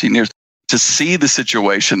last 15 years, to see the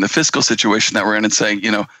situation, the fiscal situation that we're in, and saying,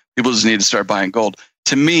 people just need to start buying gold,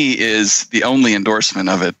 to me is the only endorsement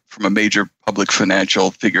of it from a major public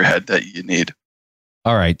financial figurehead that you need.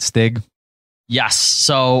 All right, Stig. Yes.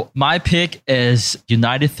 So my pick is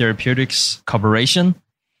United Therapeutics Corporation.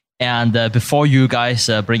 And before you guys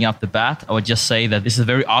bring up the bat, I would just say that this is a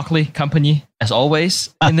very ugly company, as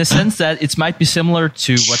always, in the sense that it might be similar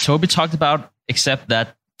to what Toby talked about, except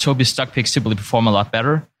that Toby's stock picks typically perform a lot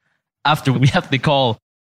better. After we have the call,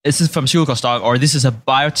 this is pharmaceutical stock, or this is a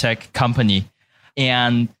biotech company.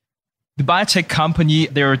 And the biotech company,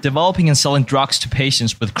 they're developing and selling drugs to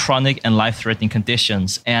patients with chronic and life-threatening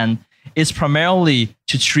conditions. And it's primarily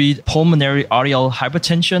to treat pulmonary arterial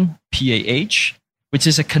hypertension, PAH, which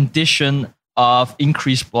is a condition of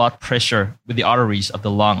increased blood pressure with the arteries of the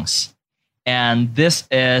lungs. And this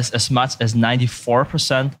is as much as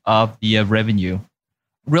 94% of the revenue.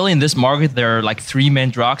 Really, in this market, there are like 3 main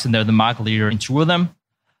drugs, and they're the market leader in 2 of them.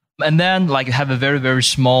 And then have a very, very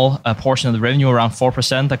small portion of the revenue, around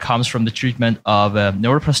 4%, that comes from the treatment of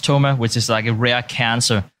neuroblastoma, which is like a rare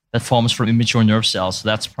cancer that forms from immature nerve cells. So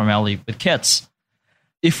that's primarily with kids.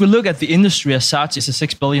 If we look at the industry as such, it's a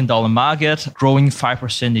 $6 billion market, growing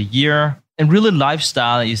 5% a year. And really,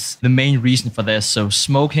 lifestyle is the main reason for this. So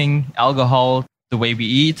smoking, alcohol, the way we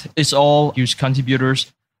eat is all huge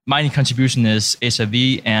contributors. mining contribution is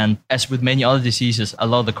HIV, and as with many other diseases, a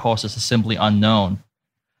lot of the causes are simply unknown.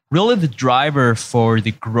 Really, the driver for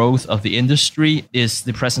the growth of the industry is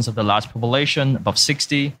the presence of the large population, above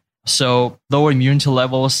 60. So lower immunity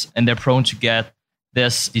levels, and they're prone to get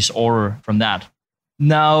this disorder from that.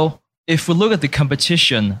 Now, if we look at the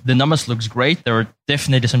competition, the numbers looks great. There are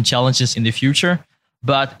definitely some challenges in the future.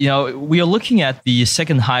 But we are looking at the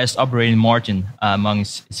second highest operating margin among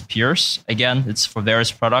its peers. Again, it's for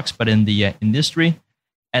various products, but in the industry.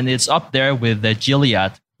 And it's up there with the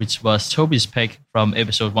Gilead, which was Toby's pick from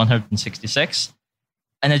episode 166.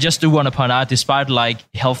 And I just do want to point out, despite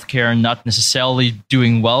healthcare not necessarily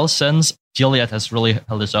doing well since, Gilead has really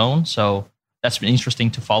held its own. So that's been interesting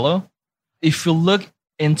to follow. If you look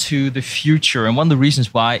into the future, and one of the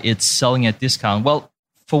reasons why it's selling at discount, well,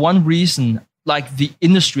 for one reason, the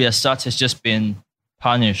industry as such has just been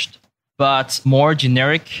punished. But more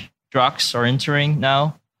generic drugs are entering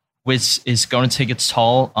now, which is going to take its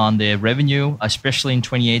toll on the revenue, especially in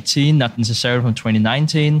 2018, not necessarily from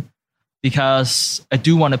 2019. Because I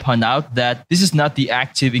do want to point out that this is not the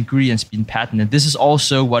active ingredients being patented. This is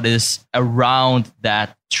also what is around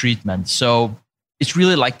that treatment. So it's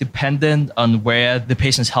really dependent on where the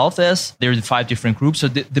patient's health is. There are 5 different groups. So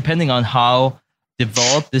depending on how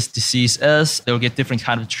developed this disease is, they'll get different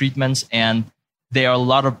kind of treatments. And there are a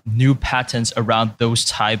lot of new patents around those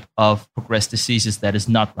type of progressed diseases that is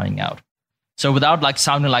not running out. So without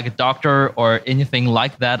sounding like a doctor or anything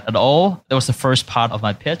like that at all, that was the first part of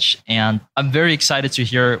my pitch. And I'm very excited to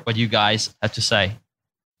hear what you guys have to say.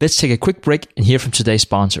 Let's take a quick break and hear from today's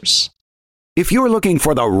sponsors. If you're looking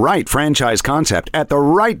for the right franchise concept at the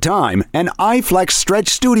right time, an iFlex Stretch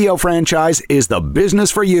Studio franchise is the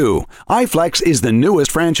business for you. iFlex is the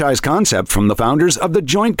newest franchise concept from the founders of The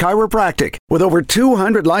Joint Chiropractic. With over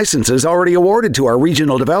 200 licenses already awarded to our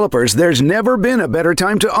regional developers, there's never been a better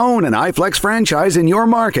time to own an iFlex franchise in your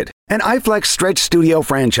market. An iFlex Stretch Studio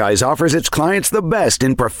franchise offers its clients the best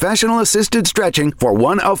in professional assisted stretching for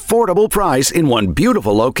one affordable price in one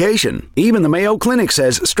beautiful location. Even the Mayo Clinic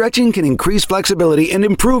says stretching can increase flexibility and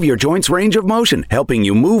improve your joints' range of motion, helping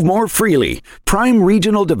you move more freely. Prime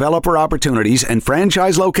regional developer opportunities and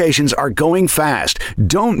franchise locations are going fast.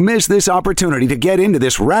 Don't miss this opportunity to get into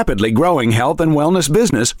this rapidly growing health and wellness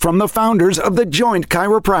business from the founders of The Joint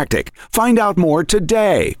Chiropractic. Find out more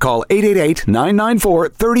today. Call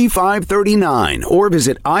 888-994-3539 or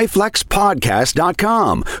visit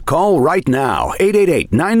iflexpodcast.com. Call right now,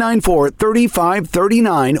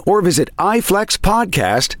 888-994-3539 or visit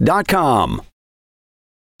iflexpodcast.com.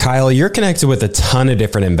 Kyle, you're connected with a ton of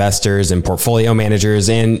different investors and portfolio managers,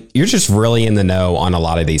 and you're just really in the know on a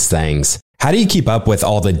lot of these things. How do you keep up with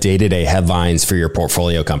all the day-to-day headlines for your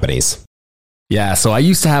portfolio companies? Yeah, so I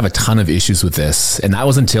used to have a ton of issues with this, and that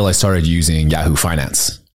was until I started using Yahoo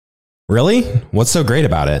Finance. Really? What's so great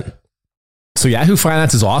about it? So Yahoo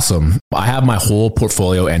Finance is awesome. I have my whole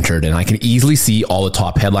portfolio entered and I can easily see all the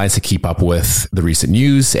top headlines to keep up with the recent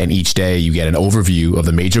news. And each day you get an overview of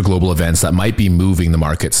the major global events that might be moving the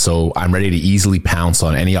market. So I'm ready to easily pounce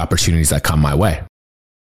on any opportunities that come my way.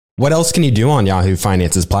 What else can you do on Yahoo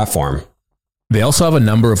Finance's platform? They also have a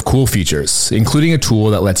number of cool features, including a tool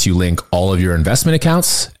that lets you link all of your investment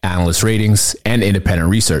accounts, analyst ratings, and independent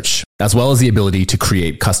research, as well as the ability to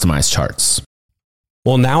create customized charts.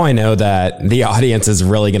 Well, now I know that the audience is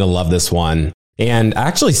really going to love this one. And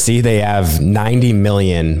actually see they have 90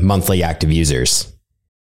 million monthly active users.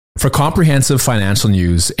 For comprehensive financial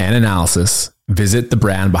news and analysis, visit the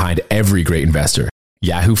brand behind every great investor,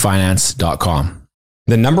 yahoofinance.com.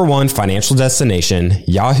 The number one financial destination,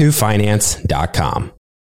 yahoofinance.com.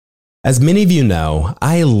 As many of you know,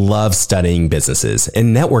 I love studying businesses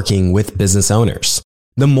and networking with business owners.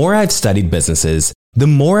 The more I've studied businesses, the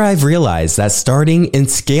more I've realized that starting and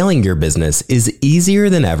scaling your business is easier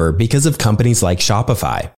than ever because of companies like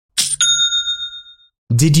Shopify.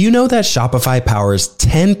 Did you know that Shopify powers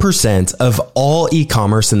 10% of all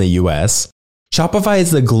e-commerce in the US? Shopify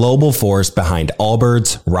is the global force behind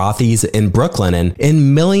Allbirds, Rothy's, and Brooklinen,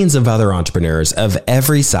 and millions of other entrepreneurs of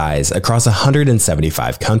every size across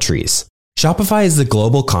 175 countries. Shopify is the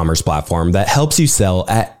global commerce platform that helps you sell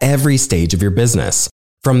at every stage of your business.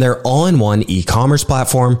 From their all-in-one e-commerce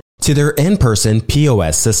platform to their in-person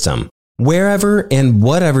POS system. Wherever and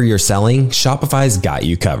whatever you're selling, Shopify's got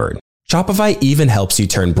you covered. Shopify even helps you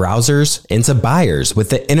turn browsers into buyers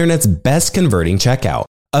with the internet's best converting checkout,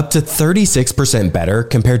 up to 36% better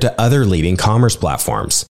compared to other leading commerce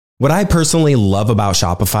platforms. What I personally love about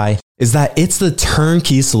Shopify is that it's the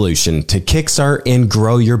turnkey solution to kickstart and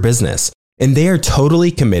grow your business, and they are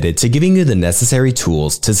totally committed to giving you the necessary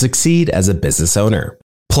tools to succeed as a business owner.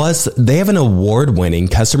 Plus, they have an award-winning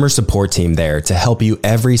customer support team there to help you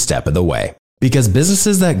every step of the way. Because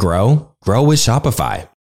businesses that grow with Shopify.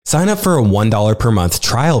 Sign up for a $1 per month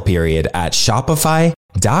trial period at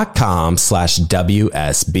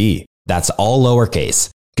shopify.com/WSB. That's all lowercase.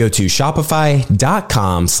 Go to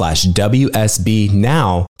shopify.com/WSB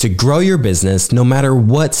now to grow your business no matter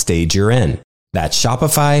what stage you're in. That's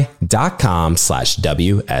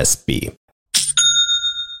shopify.com/WSB.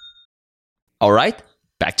 All right,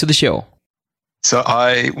 back to the show. So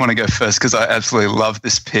I want to go first because I absolutely love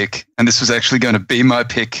this pick. And this was actually going to be my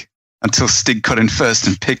pick until Stig got in first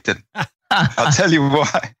and picked it. I'll tell you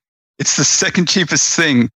why. It's the second cheapest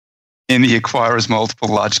thing in the Acquirers Multiple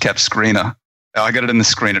Large Cap Screener. I got it in the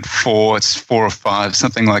screen at 4. It's 4 or 5,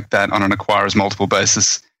 something like that on an Acquirers Multiple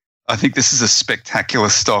basis. I think this is a spectacular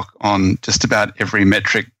stock on just about every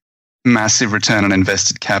metric. Massive return on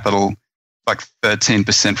invested capital, like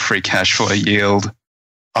 13% free cash flow yield.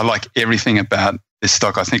 I like everything about this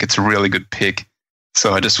stock. I think it's a really good pick.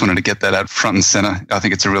 So I just wanted to get that out front and center. I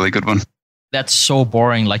think it's a really good one. That's so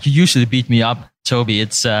boring. Like, you usually beat me up, Toby.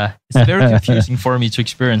 It's very confusing for me to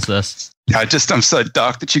experience this. I'm so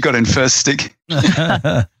dark that you got in first, Stig.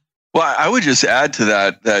 Well, I would just add to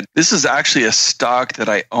that this is actually a stock that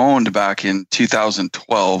I owned back in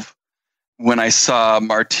 2012 when I saw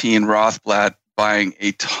Martine Rothblatt buying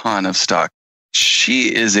a ton of stock.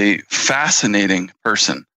 She is a fascinating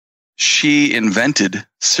person. She invented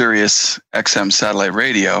Sirius XM satellite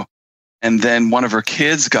radio, and then one of her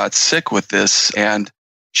kids got sick with this, and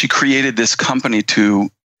she created this company to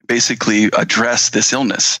basically address this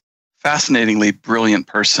illness. Fascinatingly brilliant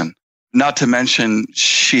person. Not to mention,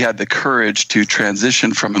 she had the courage to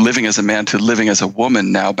transition from living as a man to living as a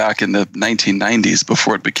woman now back in the 1990s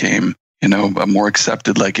before it became, more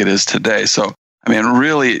accepted like it is today. So, I mean,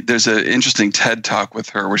 really, there's an interesting TED Talk with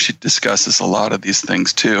her where she discusses a lot of these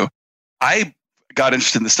things too. I got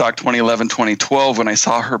interested in the stock 2011, 2012 when I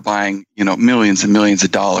saw her buying, millions and millions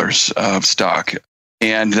of dollars of stock.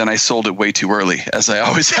 And then I sold it way too early, as I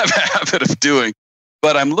always have a habit of doing.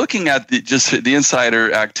 But I'm looking at the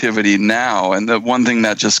insider activity now. And the one thing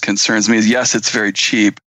that just concerns me is, yes, it's very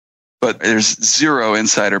cheap, but there's zero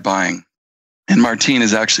insider buying. And Martine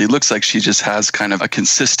looks like she just has kind of a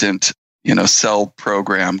consistent, sell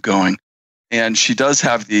program going. And she does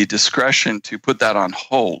have the discretion to put that on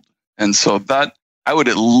hold. And so that I would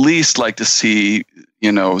at least like to see,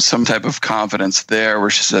 some type of confidence there where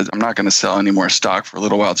she says, I'm not going to sell any more stock for a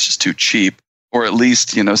little while. It's just too cheap. Or at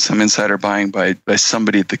least, some insider buying by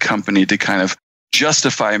somebody at the company to kind of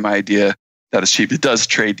justify my idea that it's cheap. It does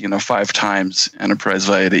trade, 5 times enterprise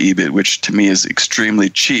value to EBIT, which to me is extremely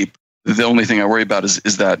cheap. The only thing I worry about is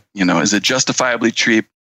that, is it justifiably cheap?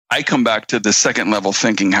 I come back to the second level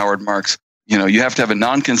thinking, Howard Marks, you have to have a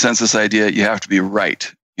non-consensus idea. You have to be right,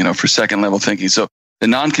 for second level thinking. So the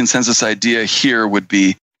non-consensus idea here would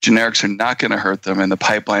be generics are not going to hurt them and the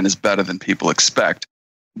pipeline is better than people expect.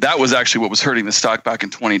 That was actually what was hurting the stock back in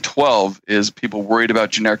 2012 is people worried about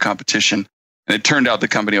generic competition. And it turned out the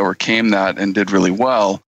company overcame that and did really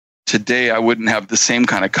well. Today, I wouldn't have the same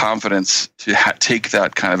kind of confidence to take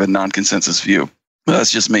that kind of a non-consensus view. But that's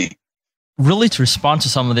just me. Really, to respond to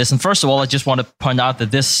some of this, and first of all, I just want to point out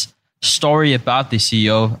that this story about the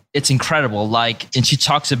CEO, it's incredible. And she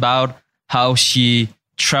talks about how she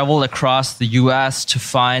traveled across the US to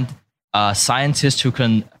find scientists who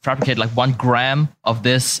can fabricate 1 gram of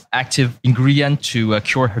this active ingredient to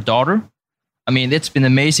cure her daughter. I mean, it's been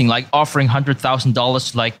amazing, offering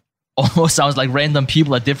 $100,000 to almost sounds like random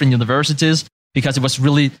people at different universities because it was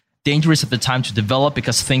really dangerous at the time to develop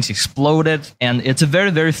because things exploded. And it's a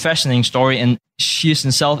very, very fascinating story. And she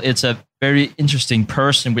herself, it's a very interesting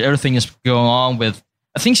person with everything is going on with,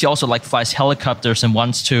 I think she also flies helicopters and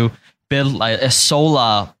wants to build a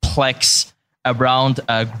solar plex around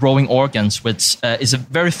growing organs, which is a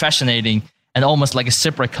very fascinating and almost like a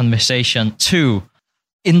separate conversation too.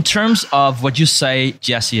 In terms of what you say,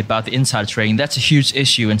 Jesse, about the insider trading, that's a huge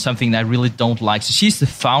issue and something that I really don't like. So she's the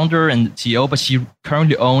founder and CEO, but she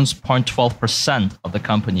currently owns 0.12% of the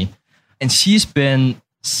company. And she's been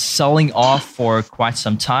selling off for quite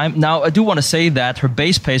some time. Now, I do want to say that her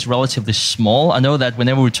base pay is relatively small. I know that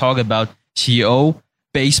whenever we talk about CEO,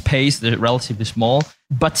 base pays, they're relatively small.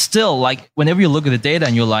 But still, whenever you look at the data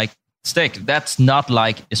and you're like, Stick, that's not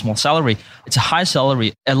a small salary. It's a high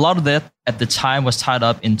salary. A lot of that at the time was tied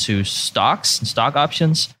up into stocks and stock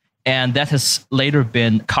options. And that has later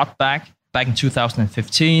been cut back in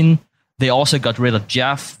 2015. They also got rid of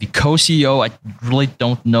Jeff, the co-CEO. I really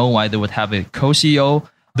don't know why they would have a co-CEO.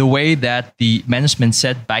 The way that the management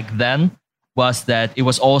said back then was that it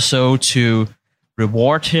was also to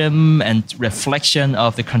reward him and reflection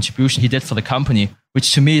of the contribution he did for the company,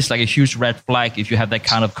 which to me is like a huge red flag if you have that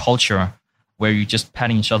kind of culture where you're just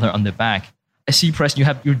patting each other on the back. I see, Preston,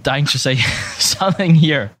 you're dying to say something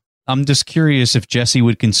here. I'm just curious if Jesse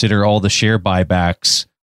would consider all the share buybacks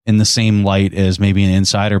in the same light as maybe an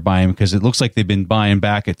insider buying, because it looks like they've been buying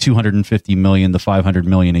back at $250 million to $500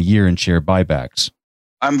 million a year in share buybacks.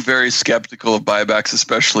 I'm very skeptical of buybacks,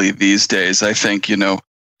 especially these days. I think,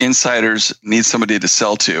 insiders need somebody to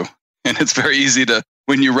sell to. And it's very easy to,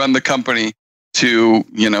 when you run the company, to,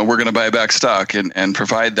 we're going to buy back stock and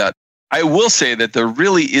provide that. I will say that there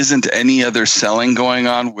really isn't any other selling going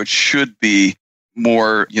on, which should be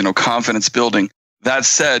more, confidence building. That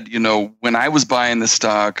said, when I was buying the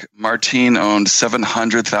stock, Martine owned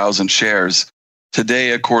 700,000 shares.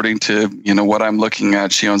 Today, according to, what I'm looking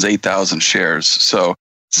at, she owns 8,000 shares. So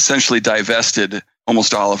it's essentially divested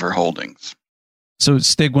almost all of her holdings. So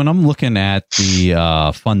Stig, when I'm looking at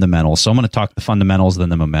the fundamentals, so I'm going to talk the fundamentals, then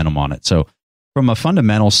the momentum on it. So from a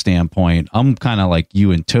fundamental standpoint, I'm kind of like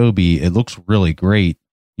you and Toby. It looks really great,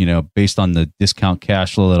 based on the discount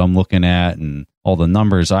cash flow that I'm looking at and all the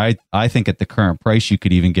numbers. I think at the current price, you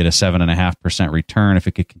could even get a 7.5% return if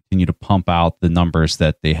it could continue to pump out the numbers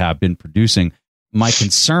that they have been producing. My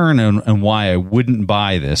concern and why I wouldn't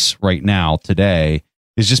buy this right now today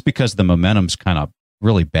is just because the momentum's kind of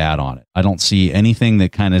really bad on it. I don't see anything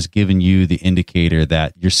that kind of is giving you the indicator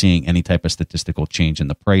that you're seeing any type of statistical change in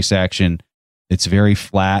the price action. It's very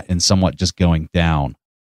flat and somewhat just going down.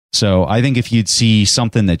 So I think if you'd see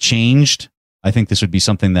something that changed, I think this would be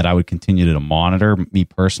something that I would continue to monitor, me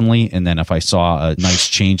personally. And then if I saw a nice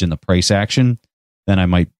change in the price action, then I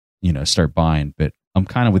might, start buying. But I'm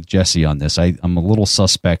kind of with Jesse on this. I'm a little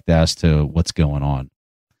suspect as to what's going on.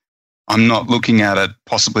 I'm not looking at it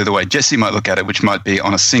possibly the way Jesse might look at it, which might be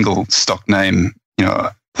on a single stock name,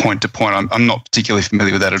 point to point. I'm not particularly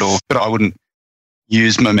familiar with that at all, but I wouldn't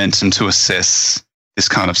use momentum to assess this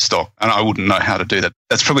kind of stock, and I wouldn't know how to do that.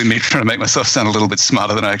 That's probably me trying to make myself sound a little bit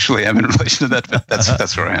smarter than I actually am in relation to that, but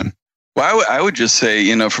that's where I am. Well, I would just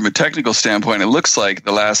say, from a technical standpoint, it looks like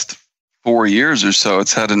the last 4 years or so,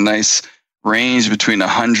 it's had a nice range between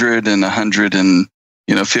 100 and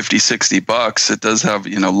 150, 60 bucks. It does have,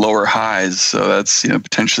 lower highs, so that's,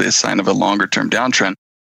 potentially a sign of a longer term downtrend.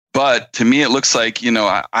 But to me, it looks like,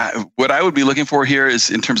 what I would be looking for here is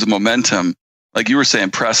in terms of momentum, like you were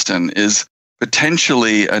saying, Preston, is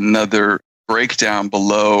potentially another breakdown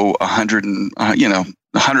below 100 and,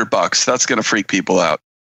 100 bucks. That's going to freak people out.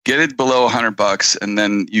 Get it below 100 bucks, and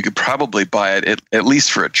then you could probably buy it at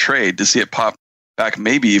least for a trade to see it pop back,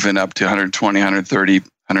 maybe even up to 120, 130,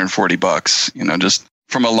 140 bucks, just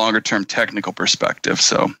from a longer term technical perspective.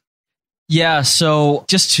 So. Yeah, so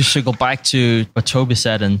just to circle back to what Toby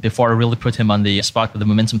said, and before I really put him on the spot with the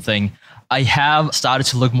momentum thing, I have started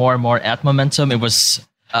to look more and more at momentum. It was,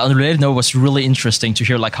 on a related note, it was really interesting to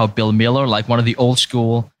hear like how Bill Miller, like one of the old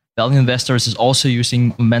school value investors, is also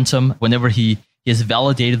using momentum whenever he has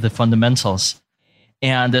validated the fundamentals.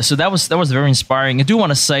 And so that was very inspiring. I do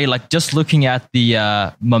want to say, like, just looking at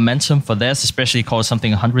the momentum for this, especially call it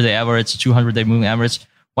something 100-day average, 200-day moving average,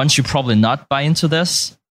 one should probably not buy into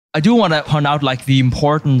this. I do want to point out like the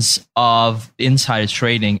importance of insider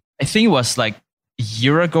trading. I think it was like a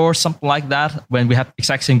year ago or something like that when we had the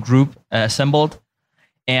exact same group assembled,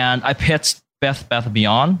 and I pitched Beth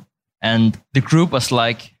Beyond, and the group was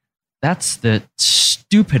like, "That's the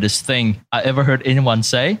stupidest thing I ever heard anyone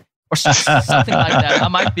say," or something like that. I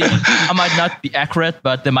might not be accurate,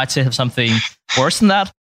 but they might say something worse than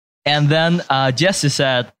that. And then Jesse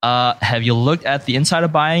said, "Have you looked at the insider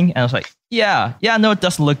buying?" And I was like, "Yeah, no, it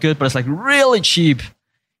doesn't look good, but it's like really cheap."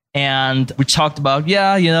 And we talked about,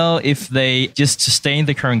 if they just sustain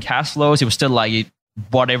the current cash flows, it was still like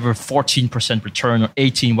whatever 14% return or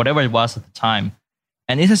 18, whatever it was at the time.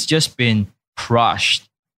 And it has just been crushed.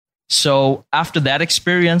 So after that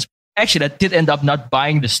experience, actually, I did end up not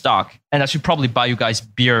buying the stock. And I should probably buy you guys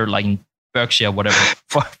beer, like in Berkshire, whatever,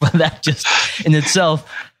 for that just in itself.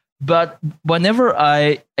 But whenever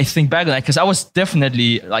I think back on that, because I was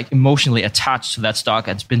definitely like emotionally attached to that stock.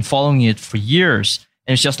 I'd been following it for years.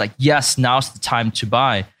 And it's just like, yes, now's the time to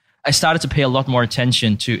buy. I started to pay a lot more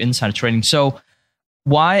attention to insider trading. So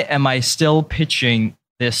why am I still pitching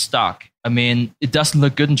this stock? I mean, it doesn't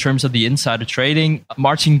look good in terms of the insider trading.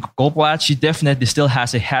 Martine Goldblatt, she definitely still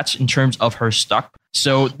has a hedge in terms of her stock.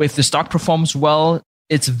 So if the stock performs well,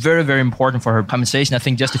 it's very, very important for her compensation. I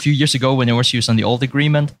think just a few years ago, whenever she was on the old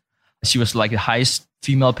agreement, she was like the highest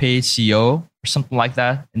female paid CEO or something like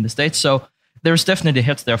that in the States. So there's definitely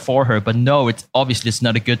hits there for her. But no, it's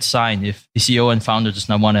not a good sign if the CEO and founder does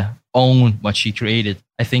not want to own what she created.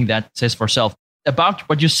 I think that says for herself. about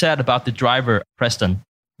what you said about the driver, Preston,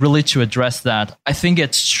 really to address that, I think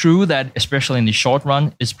it's true that especially in the short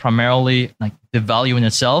run, it's primarily like the value in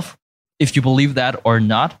itself. If you believe that or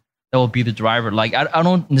not, that will be the driver. Like I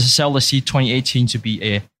don't necessarily see 2018 to be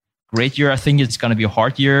a great year. I think it's going to be a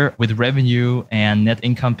hard year with revenue and net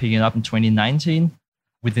income picking up in 2019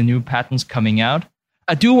 with the new patents coming out.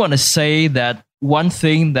 I do want to say that one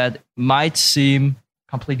thing that might seem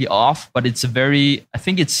completely off, but I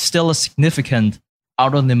think it's still a significant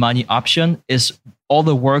out of the money option is all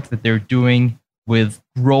the work that they're doing with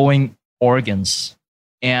growing organs.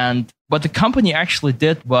 And what the company actually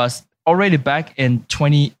did was already back in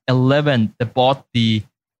 2011, they bought the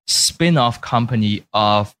spin-off company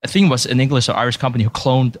of, I think it was an English or Irish company who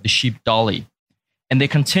cloned the sheep dolly. And they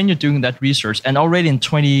continued doing that research. And already in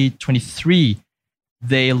 2023,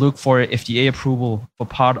 they look for FDA approval for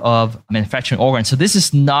part of manufacturing organs. So this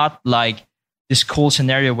is not like this cool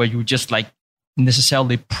scenario where you just like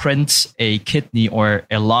necessarily print a kidney or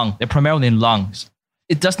a lung. They're primarily in lungs.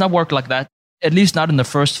 It does not work like that, at least not in the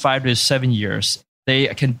first 5 to 7 years. They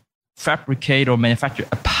can fabricate or manufacture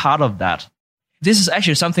a part of that. This is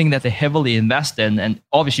actually something that they heavily invest in, and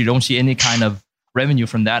obviously you don't see any kind of revenue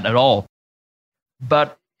from that at all.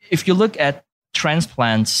 But if you look at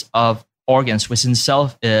transplants of organs, which in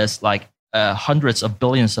itself is like hundreds of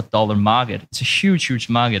billions of dollar market, it's a huge, huge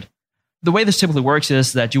market. The way this typically works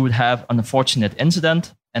is that you would have an unfortunate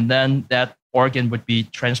incident, and then that organ would be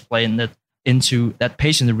transplanted into that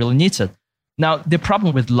patient that really needs it. Now, the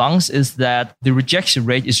problem with lungs is that the rejection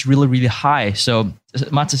rate is really, really high. So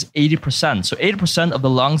as much as 80%. So 80% of the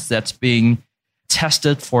lungs that's being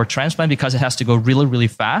tested for transplant, because it has to go really, really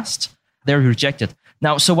fast, they're rejected.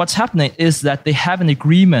 Now, so what's happening is that they have an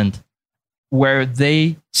agreement where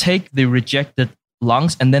they take the rejected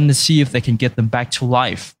lungs and then they see if they can get them back to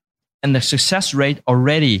life. And the success rate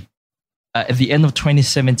already at the end of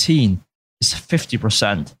 2017 is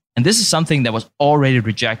 50%. And this is something that was already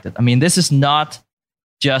rejected. I mean, this is not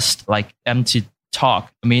just like empty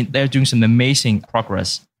talk. I mean, they're doing some amazing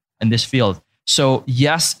progress in this field. So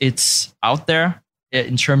yes, it's out there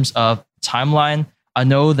in terms of timeline. I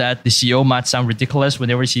know that the CEO might sound ridiculous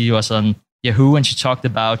whenever she was on Yahoo and she talked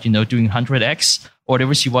about, doing 100x or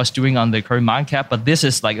whatever she was doing on the current market cap. But this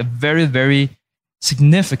is like a very, very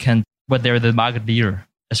significant, but they're the market leader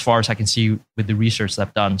as far as I can see with the research that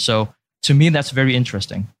I've done. So to me, that's very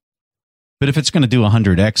interesting. But if it's going to do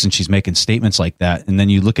 100x and she's making statements like that, and then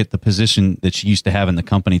you look at the position that she used to have in the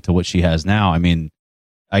company to what she has now, I mean,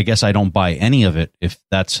 I guess I don't buy any of it if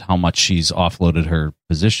that's how much she's offloaded her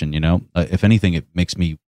position, If anything, it makes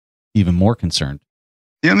me even more concerned.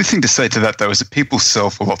 The only thing to say to that, though, is that people sell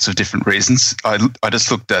for lots of different reasons. I just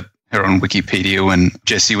looked at her on Wikipedia when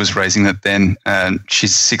Jessie was raising it then, and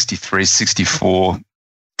she's 63, 64.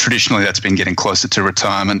 Traditionally, that's been getting closer to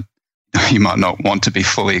retirement. You might not want to be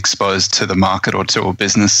fully exposed to the market or to a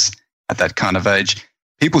business at that kind of age.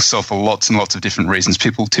 People sell for lots and lots of different reasons.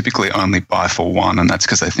 People typically only buy for one, and that's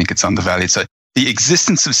because they think it's undervalued. So the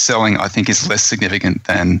existence of selling, I think, is less significant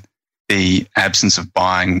than the absence of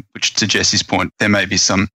buying, which to Jessie's point, there may be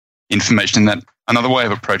some information in that. Another way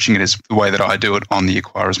of approaching it is the way that I do it on the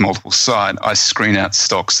acquirer's multiple side. I screen out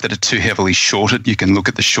stocks that are too heavily shorted. You can look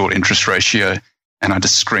at the short interest ratio, and I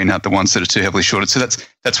just screen out the ones that are too heavily shorted. So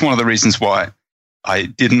that's one of the reasons why I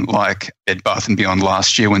didn't like Bed Bath & Beyond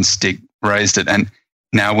last year when Stig raised it. And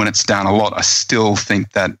now when it's down a lot, I still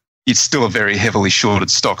think that it's still a very heavily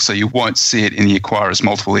shorted stock. So you won't see it in the acquirer's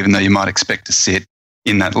multiple, even though you might expect to see it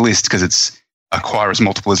in that list because its acquirer's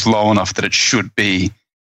multiple is low enough that it should be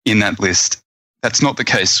in that list. That's not the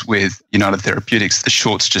case with United Therapeutics. The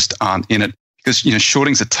shorts just aren't in it because,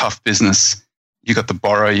 shorting's a tough business. You got the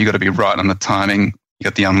borrow, you got to be right on the timing, you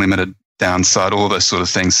got the unlimited downside, all of those sort of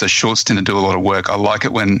things. So shorts tend to do a lot of work. I like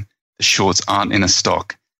it when the shorts aren't in a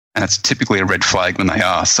stock, and it's typically a red flag when they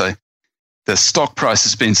are. So the stock price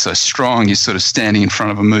has been so strong, you're sort of standing in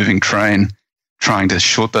front of a moving train trying to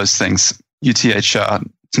short those things. UTHR,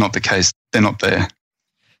 it's not the case. They're not there.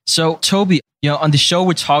 So Toby, on the show,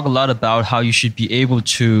 we talk a lot about how you should be able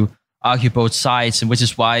to argue both sides, and which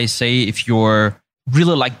is why I say if you're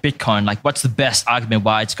really like Bitcoin, like what's the best argument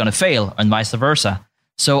why it's going to fail and vice versa.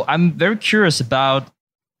 So I'm very curious about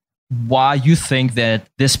why you think that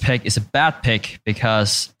this pick is a bad pick,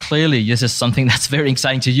 because clearly this is something that's very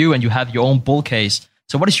exciting to you and you have your own bull case.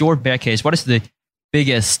 So what is your bear case? What is the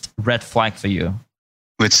biggest red flag for you?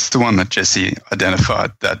 It's the one that Jessie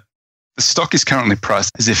identified, that the stock is currently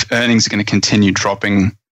priced as if earnings are going to continue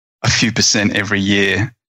dropping a few percent every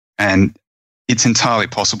year. And it's entirely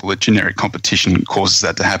possible that generic competition causes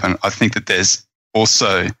that to happen. I think that there's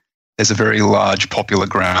there's a very large popular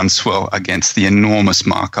groundswell against the enormous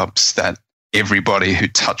markups that everybody who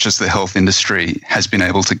touches the health industry has been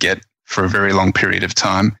able to get for a very long period of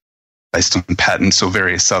time based on patents or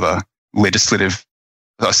various other legislative.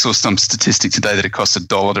 I saw some statistic today that it costs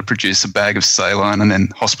 $1 to produce a bag of saline, and then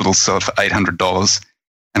hospitals sell it for $800.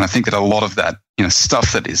 And I think that a lot of that,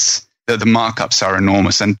 stuff that is, the markups are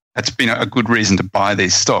enormous. And that's been a good reason to buy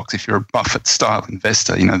these stocks. If you're a Buffett-style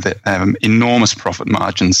investor, they have enormous profit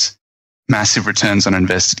margins, massive returns on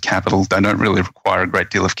invested capital. They don't really require a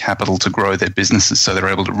great deal of capital to grow their businesses, so they're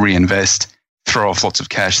able to reinvest, throw off lots of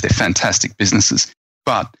cash. They're fantastic businesses.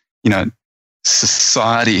 But,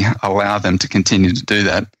 society allow them to continue to do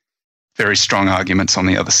that. Very strong arguments on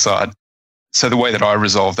the other side. So the way that I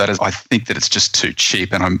resolve that is I think that it's just too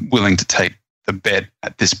cheap, and I'm willing to take the bet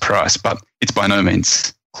at this price, but it's by no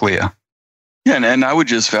means clear. Yeah, and I would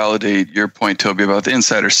just validate your point, Toby, about the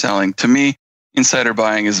insider selling. To me, insider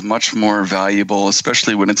buying is much more valuable,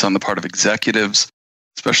 especially when it's on the part of executives,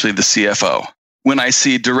 especially the CFO. When I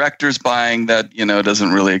see directors buying, that,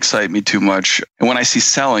 doesn't really excite me too much. And when I see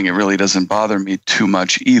selling, it really doesn't bother me too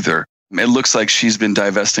much either. It looks like she's been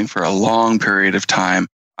divesting for a long period of time.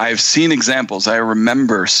 I've seen examples. I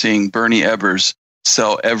remember seeing Bernie Ebbers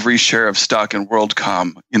sell every share of stock in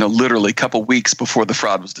WorldCom, literally a couple weeks before the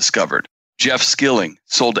fraud was discovered. Jeff Skilling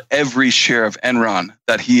sold every share of Enron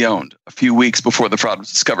that he owned a few weeks before the fraud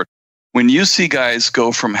was discovered. When you see guys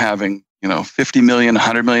go from having $50 million,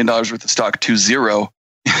 $100 million worth of stock to zero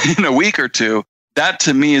in a week or two, that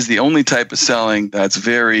to me is the only type of selling that's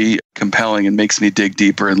very compelling and makes me dig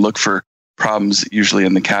deeper and look for problems usually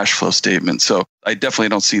in the cash flow statement. So I definitely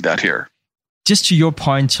don't see that here. Just to your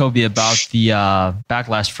point, Toby, about the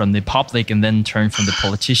backlash from the public and then turn from the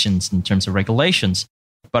politicians in terms of regulations.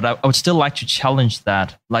 But I would still like to challenge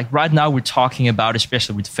that. Like right now, we're talking about,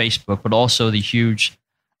 especially with Facebook, but also the huge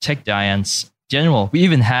tech giants in general. We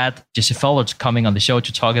even had Jesse Felder coming on the show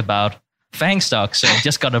to talk about FANG stocks. So I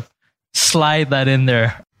just got to slide that in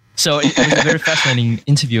there. So it was a very fascinating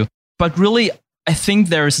interview. But really, I think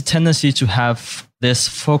there is a tendency to have this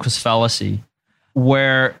focus fallacy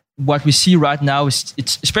where what we see right now is,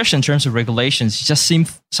 it's especially in terms of regulations, it just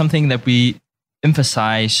seems something that we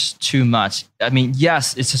emphasize too much. I mean,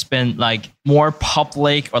 yes, it's just been like more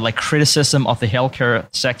public or like criticism of the healthcare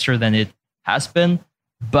sector than it has been.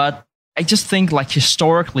 But I just think like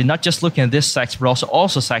historically, not just looking at this sector, but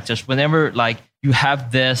also sectors, whenever like you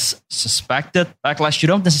have this suspected backlash, you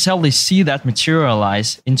don't necessarily see that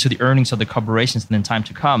materialize into the earnings of the corporations in the time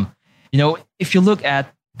to come. If you look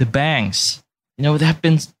at the banks, they have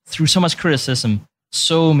been through so much criticism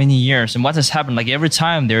so many years. And what has happened, like every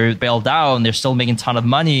time they're bailed out and they're still making a ton of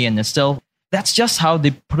money, and that's just how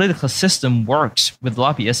the political system works with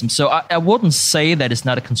lobbyism. So I wouldn't say that it's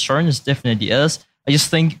not a concern. It definitely is. I just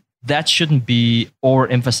think that shouldn't be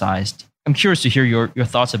overemphasized. I'm curious to hear your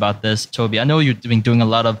thoughts about this, Toby. I know you've been doing a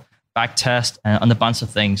lot of back tests on a bunch of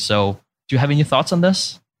things. So do you have any thoughts on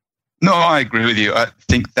this? No, I agree with you. I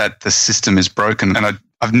think that the system is broken. And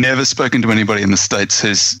I've never spoken to anybody in the States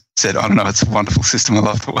who's said, I don't know, it's a wonderful system. I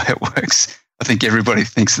love the way it works. I think everybody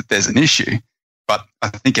thinks that there's an issue, but I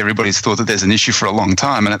think everybody's thought that there's an issue for a long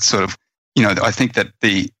time. And it's sort of, I think that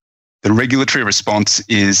the regulatory response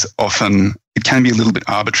is often, it can be a little bit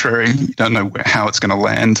arbitrary. You don't know how it's going to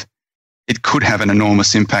land. It could have an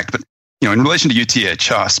enormous impact. But, in relation to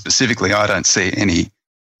UTHR specifically, I don't see any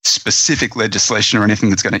specific legislation or anything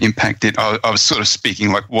that's going to impact it. I was sort of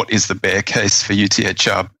speaking like, what is the bear case for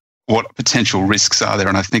UTHR? What potential risks are there?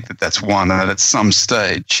 And I think that that's one, that at some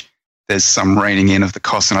stage there's some reining in of the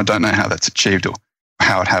cost, and I don't know how that's achieved or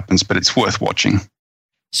how it happens, but it's worth watching.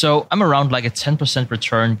 So I'm around like a 10%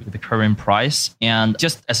 return with the current price. And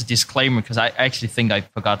just as a disclaimer, because I actually think I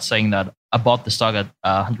forgot saying that I bought the stock at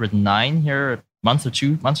 109 here a month or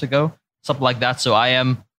 2 months ago, something like that. So I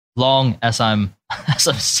am long as I'm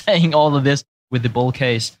saying all of this with the bull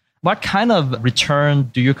case. What kind of return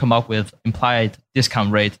do you come up with, implied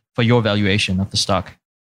discount rate for your valuation of the stock?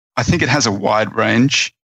 I think it has a wide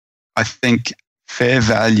range. I think fair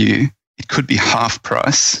value, it could be half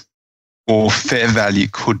price, or fair value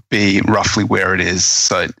could be roughly where it is.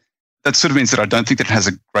 So that sort of means that I don't think that it has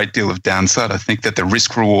a great deal of downside. I think that the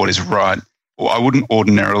risk reward is right. Or I wouldn't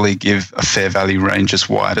ordinarily give a fair value range as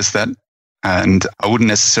wide as that. And I wouldn't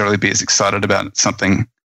necessarily be as excited about something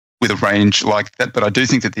with a range like that. But I do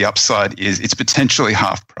think that the upside is it's potentially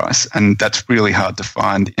half price. And that's really hard to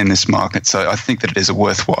find in this market. So I think that it is a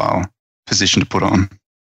worthwhile position to put on.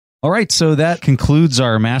 All right. So that concludes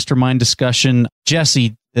our mastermind discussion.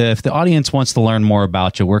 Jesse, if the audience wants to learn more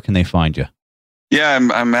about you, where can they find you? Yeah,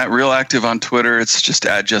 I'm real active on Twitter. It's just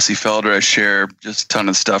at Jesse Felder. I share just a ton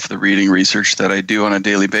of stuff, the reading research that I do on a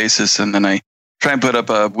daily basis. And then I try and put up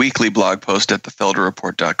a weekly blog post at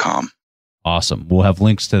thefelderreport.com. Awesome. We'll have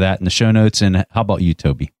links to that in the show notes. And how about you,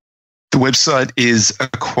 Toby? The website is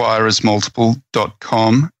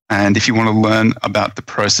acquirersmultiple.com. And if you want to learn about the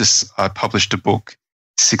process, I published a book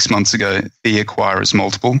 6 months ago, The Acquirers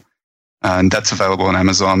Multiple. And that's available on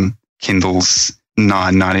Amazon. Kindle's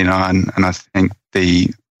 $9.99. And I think the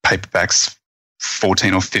paperback's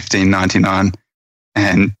 $14 or $15.99.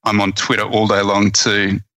 And I'm on Twitter all day long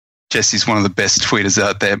too. Jesse's one of the best tweeters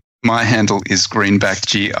out there. My handle is Greenback,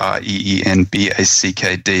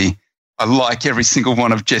 GREENBACKD. I like every single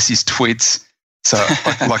one of Jesse's tweets. So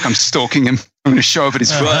like I'm stalking him. I'm going to show up at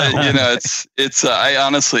his phone. You know, it's. I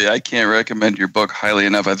honestly, I can't recommend your book highly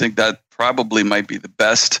enough. I think that probably might be the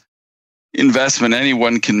best investment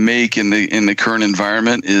anyone can make in the current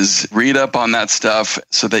environment is read up on that stuff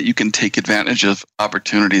so that you can take advantage of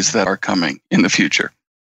opportunities that are coming in the future.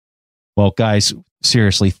 Well, guys,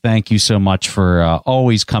 seriously, thank you so much for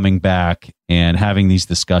always coming back and having these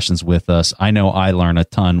discussions with us. I know I learn a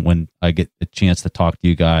ton when I get a chance to talk to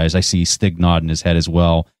you guys. I see Stig nodding his head as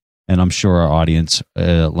well, and I'm sure our audience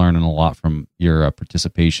learning a lot from your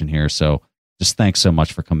participation here. So just thanks so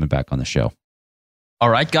much for coming back on the show. All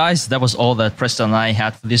right, guys, that was all that Preston and I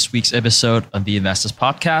had for this week's episode of the Investors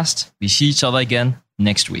Podcast. We see each other again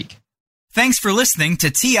next week. Thanks for listening to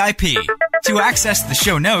TIP. To access the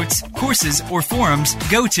show notes, courses, or forums,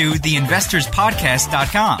 go to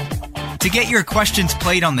theinvestorspodcast.com. To get your questions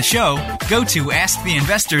played on the show, go to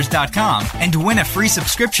asktheinvestors.com and win a free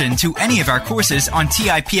subscription to any of our courses on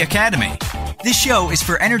TIP Academy. This show is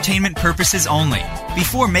for entertainment purposes only.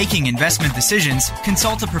 Before making investment decisions,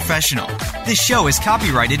 consult a professional. This show is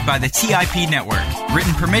copyrighted by the TIP Network.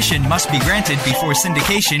 Written permission must be granted before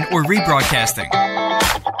syndication or rebroadcasting.